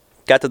they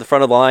got to the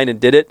front of the line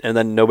and did it, and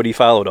then nobody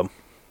followed them.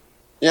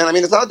 Yeah, I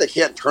mean, it's not that they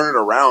can't turn it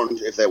around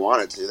if they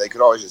wanted to. They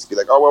could always just be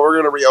like, "Oh, well, we're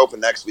going to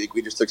reopen next week.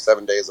 We just took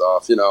 7 days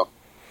off,"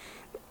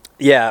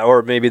 Yeah,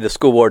 or maybe the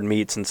school board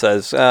meets and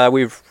says,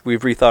 "We've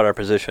rethought our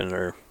position,"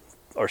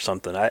 or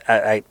something.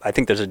 I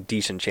think there's a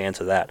decent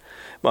chance of that.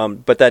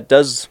 But that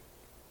does,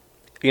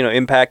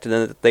 impact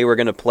that they were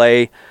going to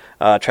play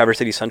Traverse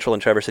City Central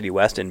and Traverse City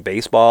West in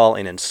baseball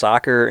and in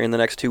soccer in the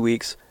next 2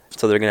 weeks.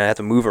 So they're going to have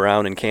to move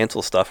around and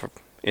cancel stuff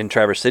in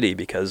Traverse City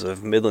because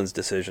of Midland's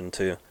decision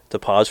to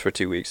pause for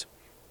 2 weeks.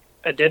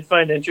 I did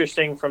find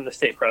interesting from the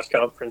state press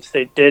conference,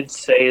 they did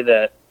say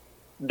that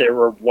there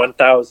were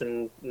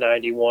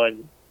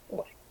 1,091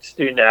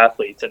 student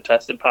athletes that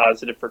tested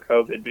positive for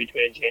COVID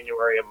between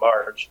January and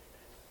March.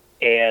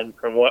 And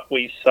from what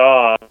we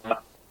saw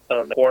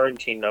on the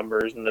quarantine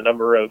numbers and the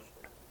number of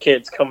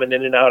kids coming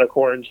in and out of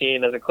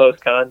quarantine as a close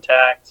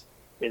contact,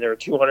 I mean, there were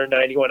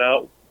 291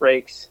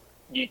 outbreaks.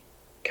 You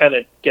kind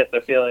of get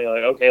the feeling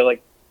like, okay,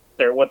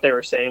 what they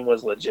were saying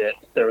was legit.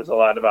 There was a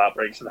lot of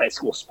outbreaks in high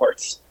school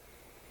sports.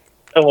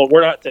 And well,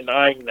 we're not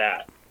denying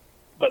that,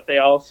 but they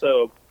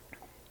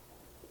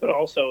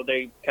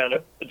kind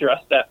of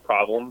addressed that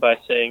problem by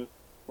saying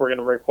we're going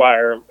to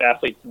require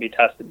athletes to be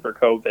tested for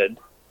COVID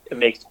to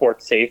make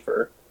sports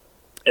safer.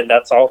 And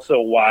that's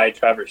also why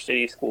Traverse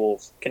City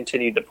schools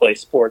continued to play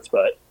sports,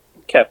 but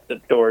kept the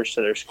doors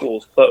to their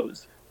schools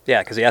closed.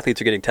 Yeah, because the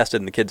athletes are getting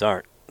tested and the kids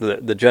aren't.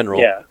 The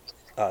general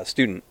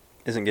student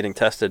isn't getting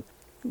tested.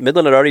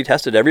 Midland had already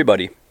tested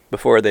everybody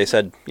before they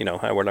said, we're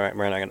not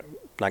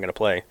going to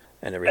play.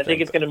 And everything. I think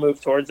it's going to move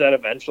towards that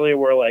eventually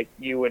where,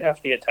 you would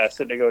have to get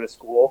tested to go to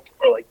school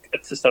or,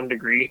 to some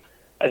degree.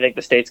 I think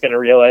the state's going to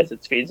realize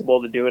it's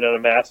feasible to do it on a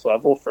mass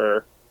level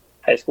for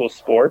high school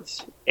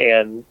sports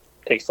and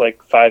takes,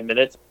 5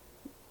 minutes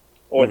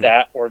or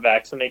or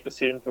vaccinate the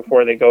students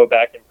before they go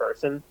back in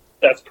person.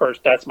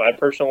 That's my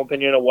personal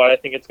opinion of what I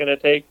think it's going to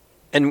take.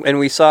 And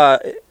we saw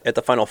at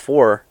the Final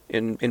Four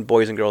in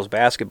boys and girls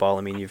basketball,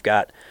 I mean, you've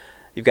got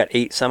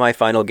 8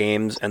 semifinal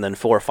games and then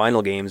 4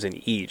 final games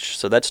in each.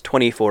 So that's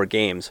 24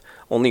 games.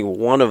 Only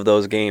one of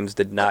those games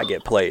did not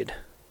get played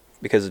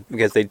because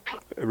they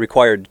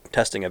required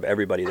testing of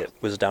everybody that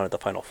was down at the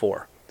Final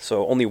Four.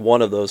 So only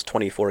one of those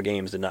 24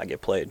 games did not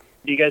get played.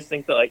 Do you guys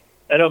think that,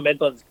 I know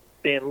Midland's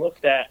being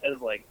looked at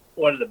as,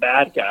 one of the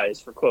bad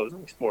guys for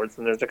closing sports,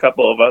 and there's a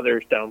couple of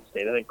others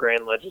downstate. I think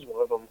Grand Ledge is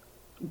one of them.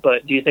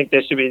 But do you think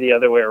this should be the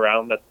other way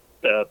around, that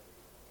the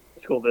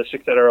school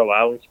districts that are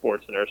allowing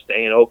sports and are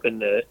staying open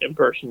to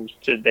in-person,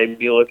 should they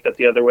be looked at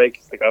the other way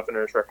because the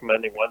governor is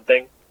recommending one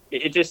thing?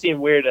 It just seemed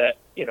weird that,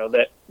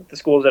 that the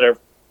schools that are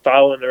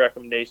following the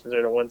recommendations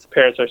are the ones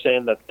parents are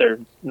saying that they're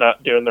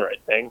not doing the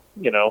right thing,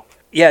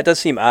 Yeah, it does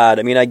seem odd.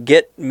 I mean, I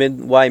get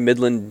why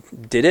Midland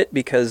did it,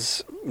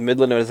 because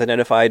Midland was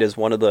identified as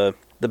one of the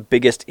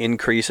biggest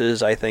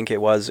increases, I think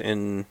it was,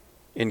 in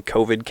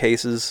COVID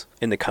cases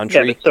in the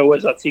country. Yeah, but so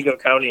was Otsego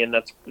County, and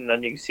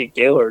then you see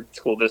Gaylord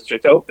School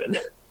District open.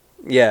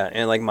 Yeah,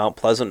 and like Mount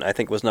Pleasant, I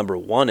think, was number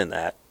 1 in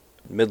that.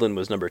 Midland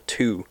was number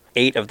 2.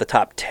 8 of the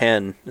top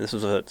 10. This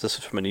is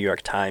from a New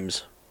York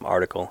Times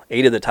article.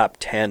 8 of the top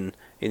 10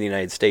 in the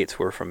United States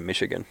were from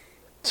Michigan.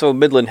 So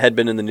Midland had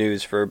been in the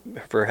news for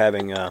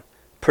having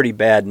pretty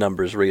bad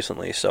numbers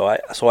recently. So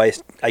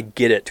I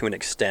get it to an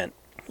extent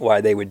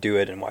why they would do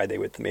it and why they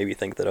would maybe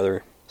think that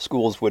other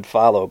schools would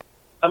follow.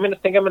 I'm going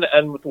to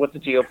end with what the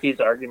GOP's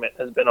argument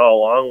has been all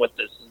along with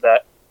this, is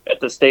that at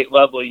the state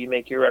level you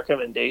make your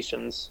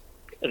recommendations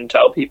and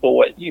tell people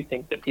what you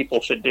think that people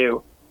should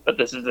do. But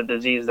this is a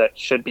disease that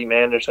should be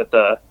managed at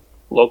the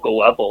local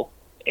level.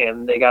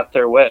 And they got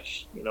their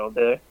wish.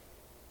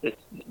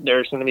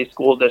 There's going to be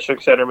school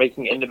districts that are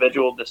making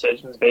individual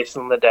decisions based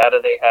on the data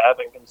they have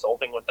and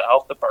consulting with the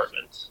health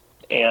departments.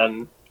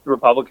 And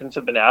Republicans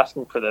have been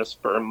asking for this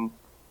for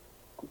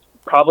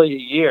probably a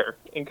year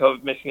in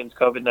Michigan's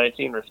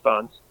COVID-19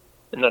 response.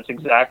 And that's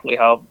exactly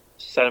how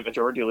Senate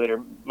Majority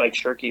Leader Mike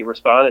Shirkey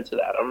responded to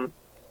that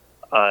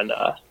on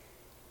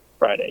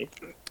Friday.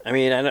 I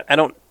mean, I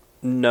don't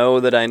know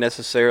that I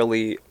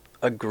necessarily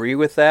agree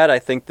with that. I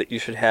think that you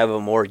should have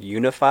a more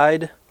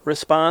unified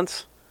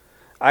response.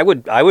 I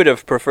would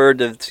have preferred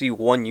to see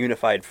one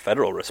unified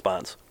federal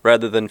response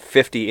rather than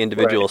 50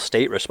 individual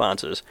state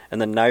responses. And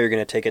then now you're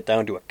going to take it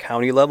down to a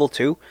county level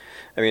too.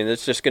 I mean,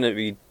 it's going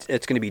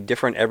to be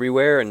different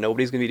everywhere, and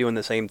nobody's going to be doing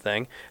the same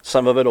thing.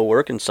 Some of it'll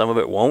work and some of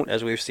it won't,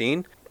 as we've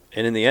seen.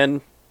 And in the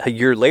end, a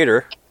year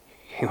later,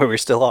 where we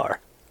still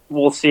are.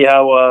 We'll see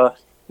how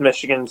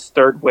Michigan's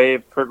third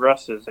wave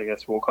progresses, I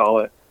guess we'll call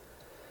it.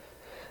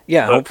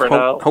 Yeah,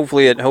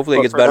 hopefully it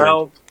gets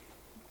better.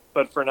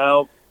 But for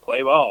now,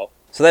 play ball.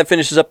 So that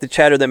finishes up the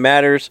Chatter That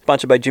Matters,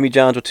 sponsored by Jimmy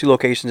John's with 2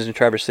 locations in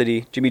Traverse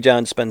City. Jimmy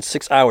John's spends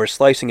 6 hours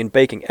slicing and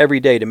baking every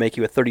day to make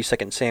you a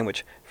 30-second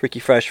sandwich. Freaky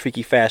fresh,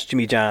 freaky fast,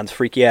 Jimmy John's,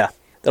 freak yeah.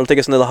 That'll take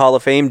us into the Hall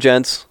of Fame,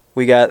 gents.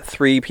 We got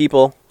 3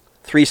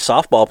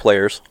 softball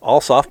players, all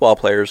softball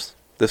players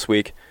this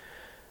week,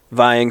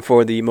 vying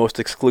for the most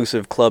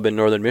exclusive club in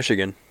northern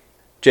Michigan.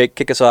 Jake,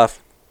 kick us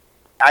off.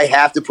 I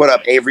have to put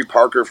up Avery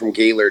Parker from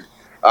Gaylord.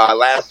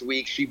 Last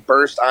week, she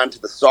burst onto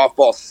the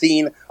softball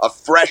scene, a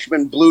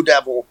freshman Blue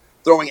Devil,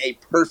 throwing a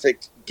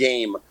perfect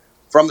game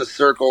from the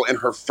circle in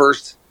her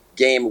first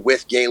game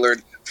with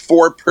Gaylord.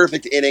 4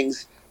 perfect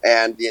innings,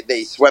 and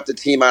they swept the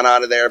team on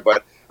out of there.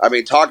 But, I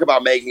mean, talk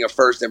about making a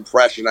first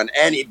impression on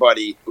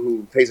anybody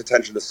who pays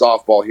attention to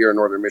softball here in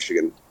northern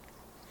Michigan.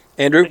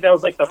 Andrew? I think that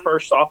was like the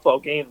first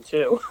softball game,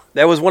 too.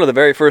 That was one of the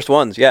very first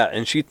ones, yeah.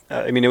 And she,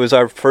 it was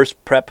our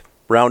first prep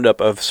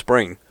roundup of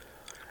spring,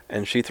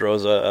 and she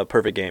throws a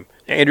perfect game.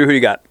 Andrew, who do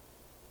you got?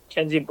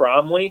 Kenzie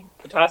Bromley,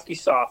 Petoskey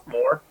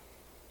sophomore,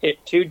 hit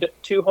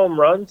two home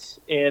runs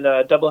in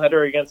a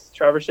doubleheader against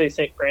Traverse City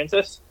St.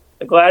 Francis.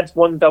 The Glads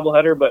won the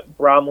doubleheader, but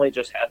Bromley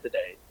just had the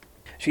day.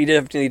 She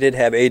definitely did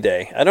have a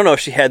day. I don't know if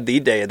she had the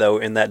day, though,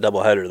 in that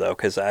doubleheader, though,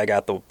 because I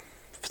got the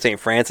St.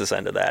 Francis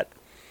end of that.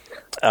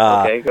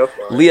 Okay, go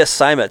for it. Leah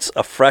Simetz,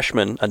 a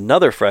freshman,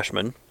 another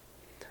freshman,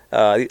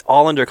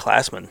 all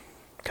underclassmen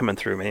coming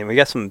through, man. We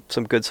got some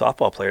good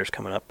softball players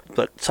coming up.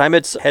 But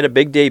Simetz had a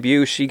big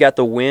debut. She got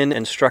the win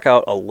and struck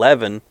out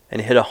 11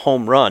 and hit a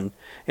home run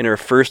in her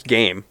first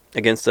game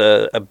against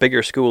a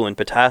bigger school in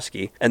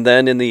Petoskey. And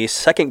then in the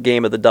second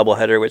game of the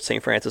doubleheader, which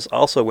St. Francis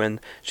also win,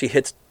 she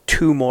hits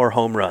 2 more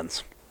home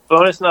runs.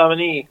 Bonus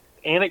nominee,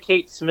 Anna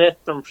Kate Smith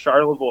from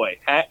Charlevoix.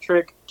 Hat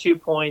trick, 2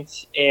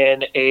 points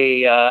in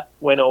a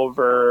win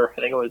over,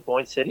 I think it was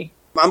Boyne City.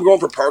 I'm going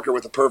for Parker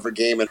with a perfect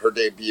game in her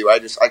debut.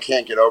 I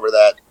can't get over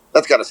that.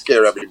 That's got to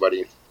scare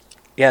everybody.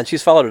 Yeah, and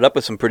she's followed it up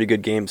with some pretty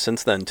good games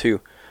since then, too.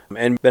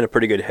 And been a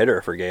pretty good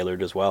hitter for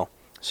Gaylord as well.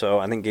 So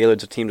I think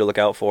Gaylord's a team to look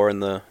out for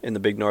in the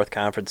Big North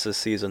Conference this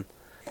season.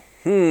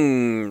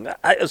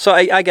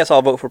 I guess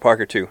I'll vote for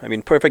Parker, too. I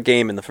mean, perfect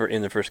game in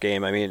the first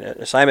game. I mean,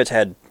 Simetz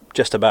had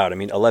just about,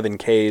 11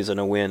 Ks and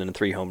a win and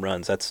 3 home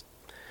runs. That's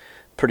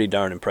pretty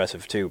darn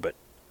impressive, too. But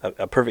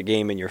a perfect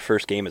game in your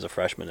first game as a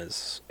freshman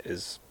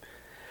is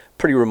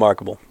pretty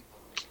remarkable.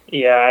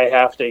 Yeah, I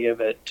have to give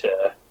it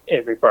to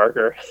Avery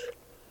Parker.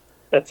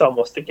 That's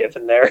almost a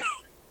given there.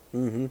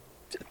 Mm-hmm.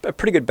 A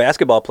pretty good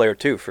basketball player,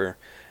 too, for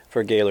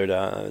Gaylord.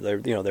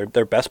 They're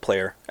their best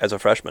player as a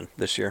freshman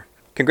this year.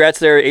 Congrats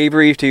there,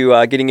 Avery,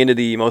 to getting into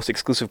the most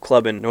exclusive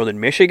club in northern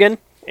Michigan.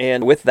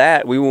 And with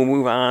that, we will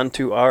move on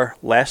to our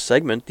last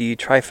segment, the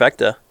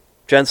trifecta.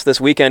 Gents,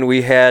 this weekend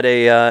we had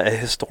a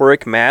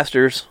historic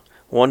Masters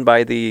won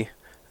by the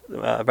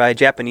by a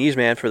Japanese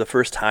man for the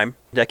first time,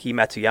 Hideki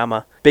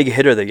Matsuyama. Big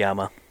hitter, the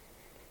Yama.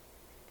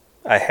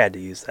 I had to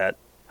use that.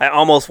 I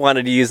almost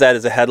wanted to use that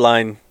as a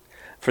headline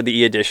for the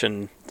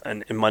e-edition,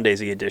 in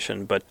Monday's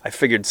e-edition, but I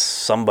figured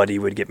somebody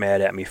would get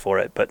mad at me for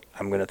it, but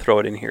I'm going to throw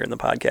it in here in the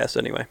podcast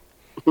anyway.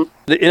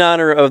 In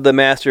honor of the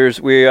Masters,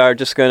 we are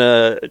just going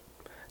to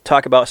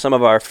talk about some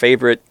of our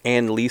favorite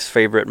and least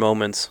favorite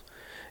moments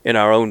in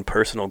our own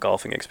personal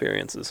golfing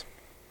experiences.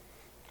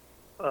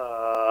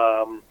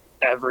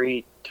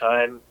 Every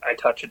time I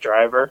touch a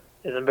driver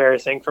is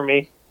embarrassing for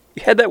me.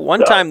 You had that one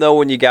time, though,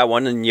 when you got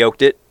one and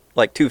yoked it,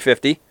 like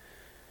 250.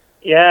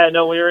 Yeah,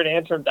 no, we were at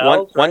Antrim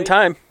Dells. One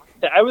time.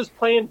 I was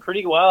playing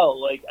pretty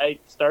well. Like, I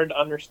started to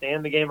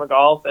understand the game of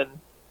golf, and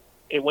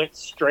it went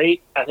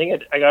straight. I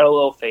think I got a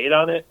little fade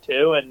on it,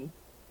 too, and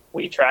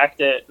we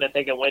tracked it, and I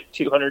think it went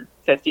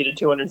 250 to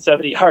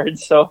 270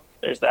 yards, so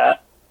there's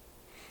that.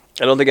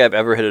 I don't think I've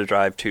ever hit a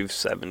drive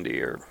 270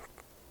 or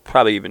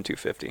probably even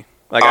 250.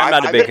 Like, I'm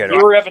not a big hitter.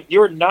 You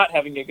were not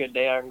having a good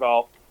day on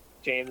golf,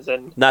 James.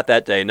 And not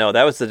that day. No,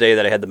 that was the day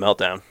that I had the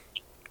meltdown.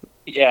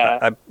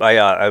 Yeah.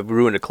 I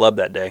ruined a club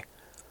that day.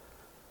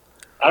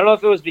 I don't know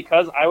if it was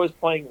because I was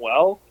playing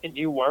well and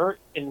you weren't,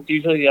 and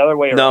usually the other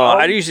way around. No,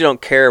 I usually don't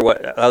care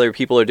what other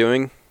people are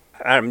doing.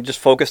 I'm just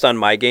focused on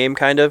my game,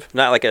 kind of.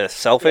 Not like a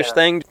selfish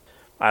thing.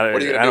 I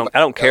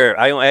don't care.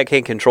 I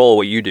can't control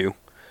what you do.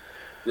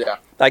 Yeah.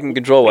 I can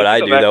control what I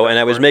do, though, and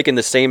I was making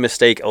the same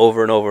mistake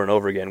over and over and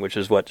over again, which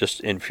is what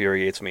just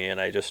infuriates me, and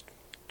I just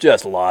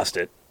lost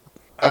it.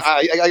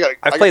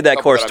 I've played that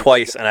course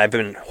twice, and I've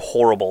been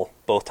horrible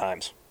both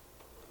times.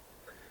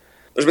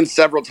 There's been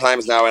several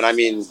times now, and I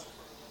mean,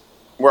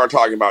 we're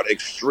talking about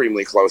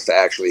extremely close to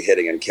actually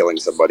hitting and killing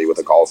somebody with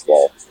a golf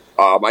ball.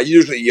 I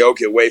usually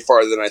yoke it way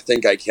farther than I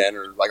think I can,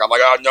 or like I'm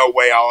like, oh, no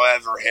way I'll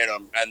ever hit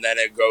him, and then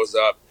it goes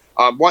up.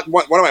 One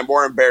of my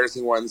more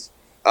embarrassing ones,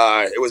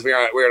 it was we were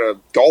on a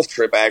golf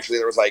trip, actually.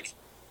 There was like,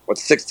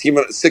 16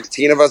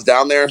 of us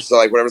down there, so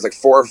like whatever, it was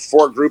like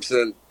four groups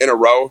in a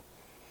row.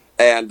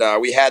 And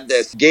we had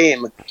this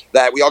game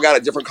that we all got a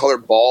different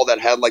colored ball that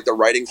had like the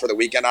writing for the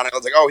weekend on it. I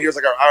was like, oh, here's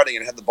like our outing,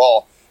 and it had the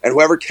ball. And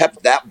whoever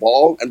kept that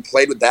ball and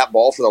played with that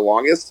ball for the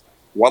longest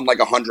won like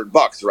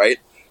 $100, right?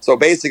 So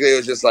basically, it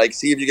was just like,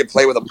 see if you could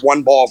play with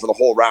one ball for the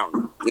whole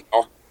round, you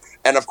know?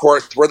 And of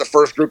course, we're the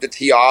first group to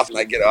tee off, and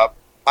I get up.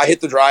 I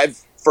hit the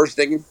drive, first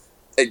thing,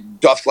 it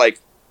duffs like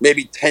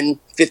maybe 10,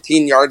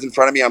 15 yards in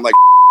front of me. I'm like,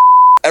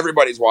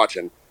 everybody's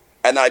watching.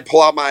 And then I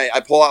pull out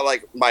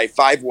like my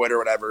 5-wood or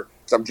whatever,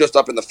 because I'm just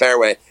up in the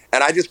fairway,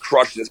 and I just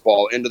crushed this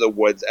ball into the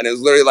woods. And it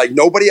was literally like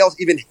nobody else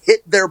even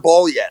hit their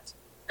ball yet.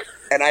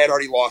 And I had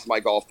already lost my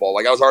golf ball.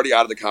 Like, I was already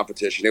out of the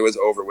competition. It was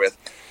over with.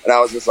 And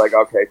I was just like,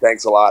 okay,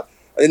 thanks a lot.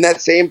 In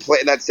that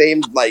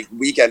same like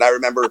weekend, I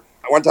remember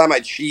one time I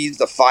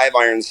cheesed a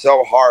 5-iron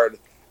so hard,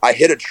 I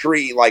hit a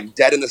tree like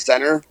dead in the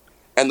center,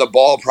 and the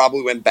ball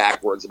probably went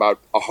backwards about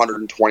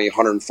 120,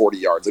 140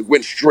 yards. It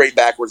went straight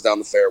backwards down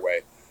the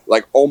fairway,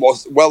 like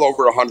almost well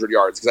over 100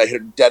 yards, because I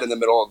hit it dead in the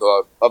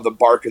middle of the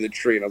bark of the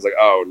tree, and I was like,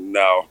 oh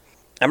no.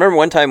 I remember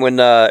one time when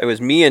it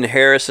was me and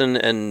Harrison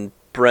and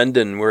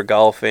Brendan were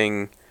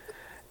golfing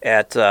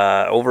at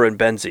over in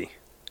Benzie,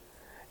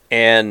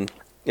 and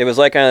it was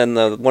like on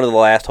one of the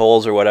last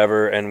holes or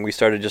whatever, and we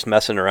started just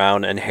messing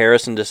around, and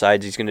Harrison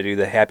decides he's going to do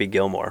the Happy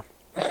Gilmore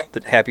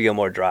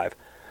drive.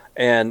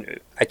 And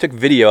I took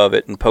video of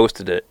it and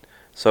posted it,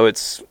 so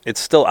it's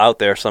still out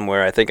there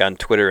somewhere, I think on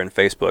Twitter and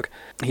Facebook.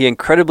 He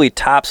incredibly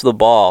tops the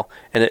ball,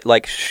 and it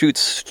like shoots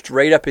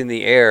straight up in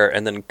the air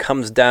and then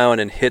comes down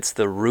and hits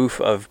the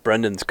roof of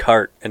Brendan's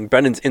cart, and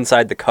Brendan's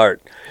inside the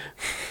cart.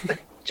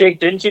 Jake,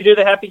 didn't you do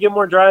the Happy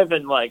Gilmore drive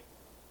and like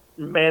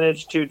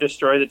manage to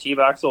destroy the tee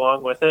box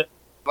along with it?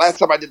 Last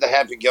time I did the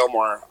Happy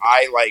Gilmore,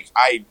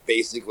 I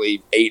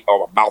basically ate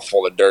a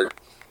mouthful of dirt.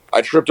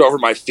 I tripped over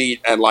my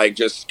feet and like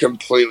just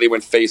completely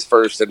went face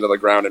first into the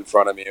ground in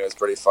front of me. It was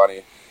pretty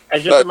funny. I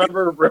just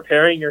remember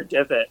repairing your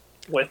divot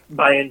with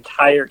my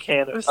entire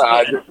can of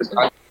sand.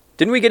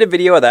 Didn't we get a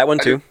video of that one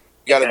too?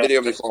 Got a video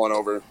of me falling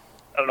over.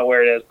 I don't know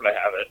where it is, but I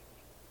have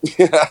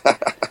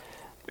it.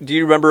 Do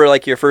you remember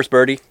like your first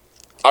birdie?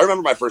 I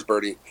remember my first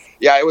birdie.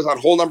 Yeah, it was on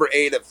hole number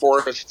 8 at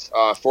Forest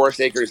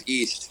Acres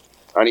East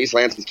on East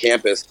Lansing's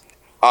campus.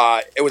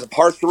 It was a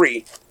par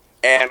 3.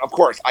 And, of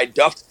course, I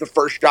duffed the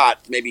first shot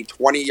maybe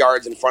 20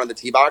 yards in front of the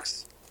tee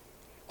box.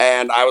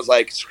 And I was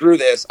like, screw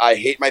this. I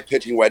hate my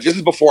pitching wedge. This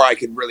is before I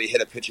could really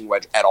hit a pitching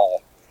wedge at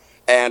all.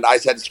 And I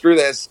said, screw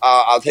this.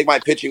 I'll take my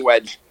pitching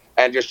wedge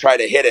and just try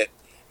to hit it.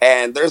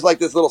 And there's like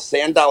this little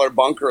sand dollar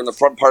bunker in the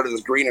front part of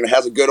this green, and it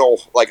has a good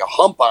old, like a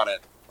hump on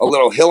it, a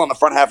little hill on the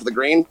front half of the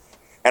green.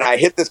 And I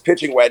hit this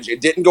pitching wedge. It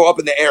didn't go up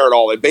in the air at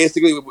all. It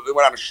basically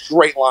went on a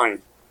straight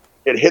line.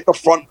 It hit the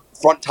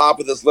front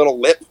top of this little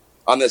lip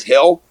on this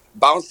hill,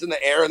 bounced in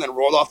the air, and then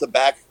rolled off the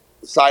back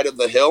side of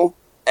the hill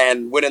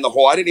and went in the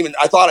hole.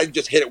 I thought I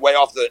just hit it way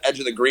off the edge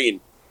of the green.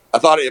 I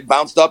thought it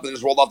bounced up and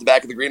just rolled off the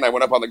back of the green. I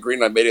went up on the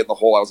green and I made it in the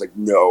hole. I was like,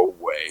 no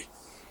way.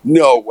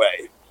 No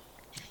way.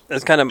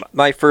 That's kind of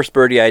my first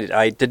birdie.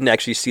 I didn't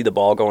actually see the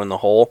ball go in the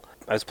hole.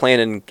 I was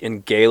playing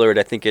in Gaylord,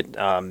 I think at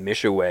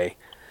Mishaway,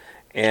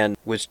 and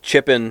was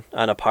chipping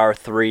on a par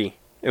 3.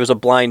 It was a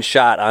blind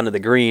shot onto the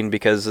green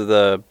because of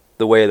the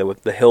way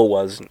the hill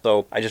was.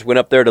 So I just went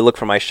up there to look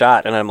for my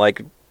shot, and I'm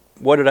like,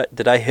 what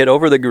did I hit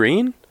over the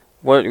green?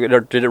 What,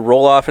 did it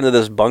roll off into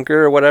this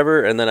bunker or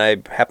whatever? And then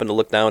I happened to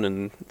look down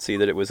and see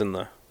that it was in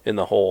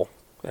the hole,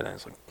 and I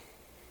was like,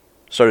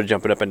 started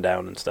jumping up and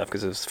down and stuff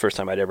because it was the first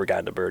time I'd ever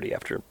gotten a birdie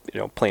after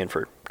playing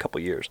for a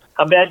couple years.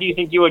 How bad do you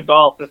think you would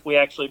golf if we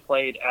actually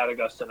played at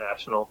Augusta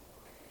National?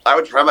 I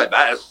would try my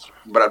best,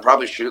 but I'd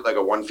probably shoot like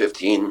a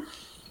 115,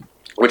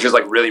 which is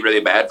like really,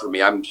 really bad for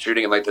me. I'm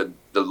shooting in like the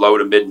low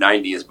to mid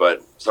 90s,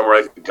 but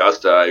somewhere like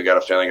Augusta, you got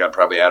a feeling I'd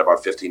probably add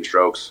about 15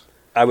 strokes.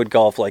 I would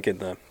golf like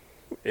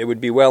it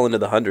would be well into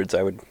the hundreds.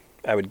 I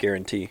would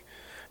guarantee.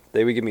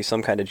 They would give me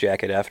some kind of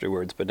jacket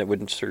afterwards, but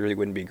it certainly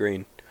wouldn't be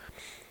green.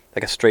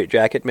 Like a straight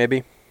jacket,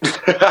 maybe.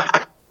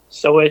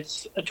 So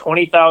it's a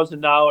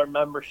 $20,000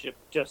 membership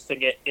just to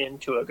get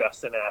into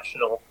Augusta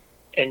National,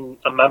 and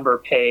a member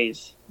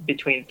pays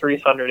between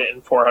 $300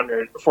 and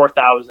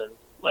 $4,000,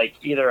 like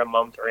either a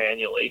month or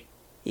annually.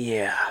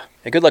 Yeah.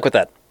 Hey, good luck with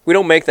that. We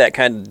don't make that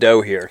kind of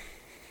dough here.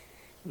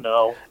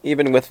 No.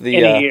 Even with the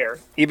in a year.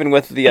 Even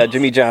with the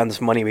Jimmy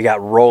John's money we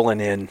got rolling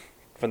in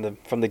from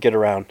the Get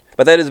Around.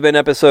 But that has been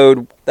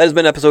episode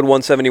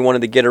 171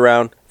 of the Get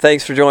Around.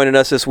 Thanks for joining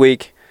us this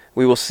week.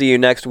 We will see you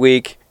next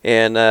week,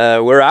 and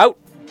we're out.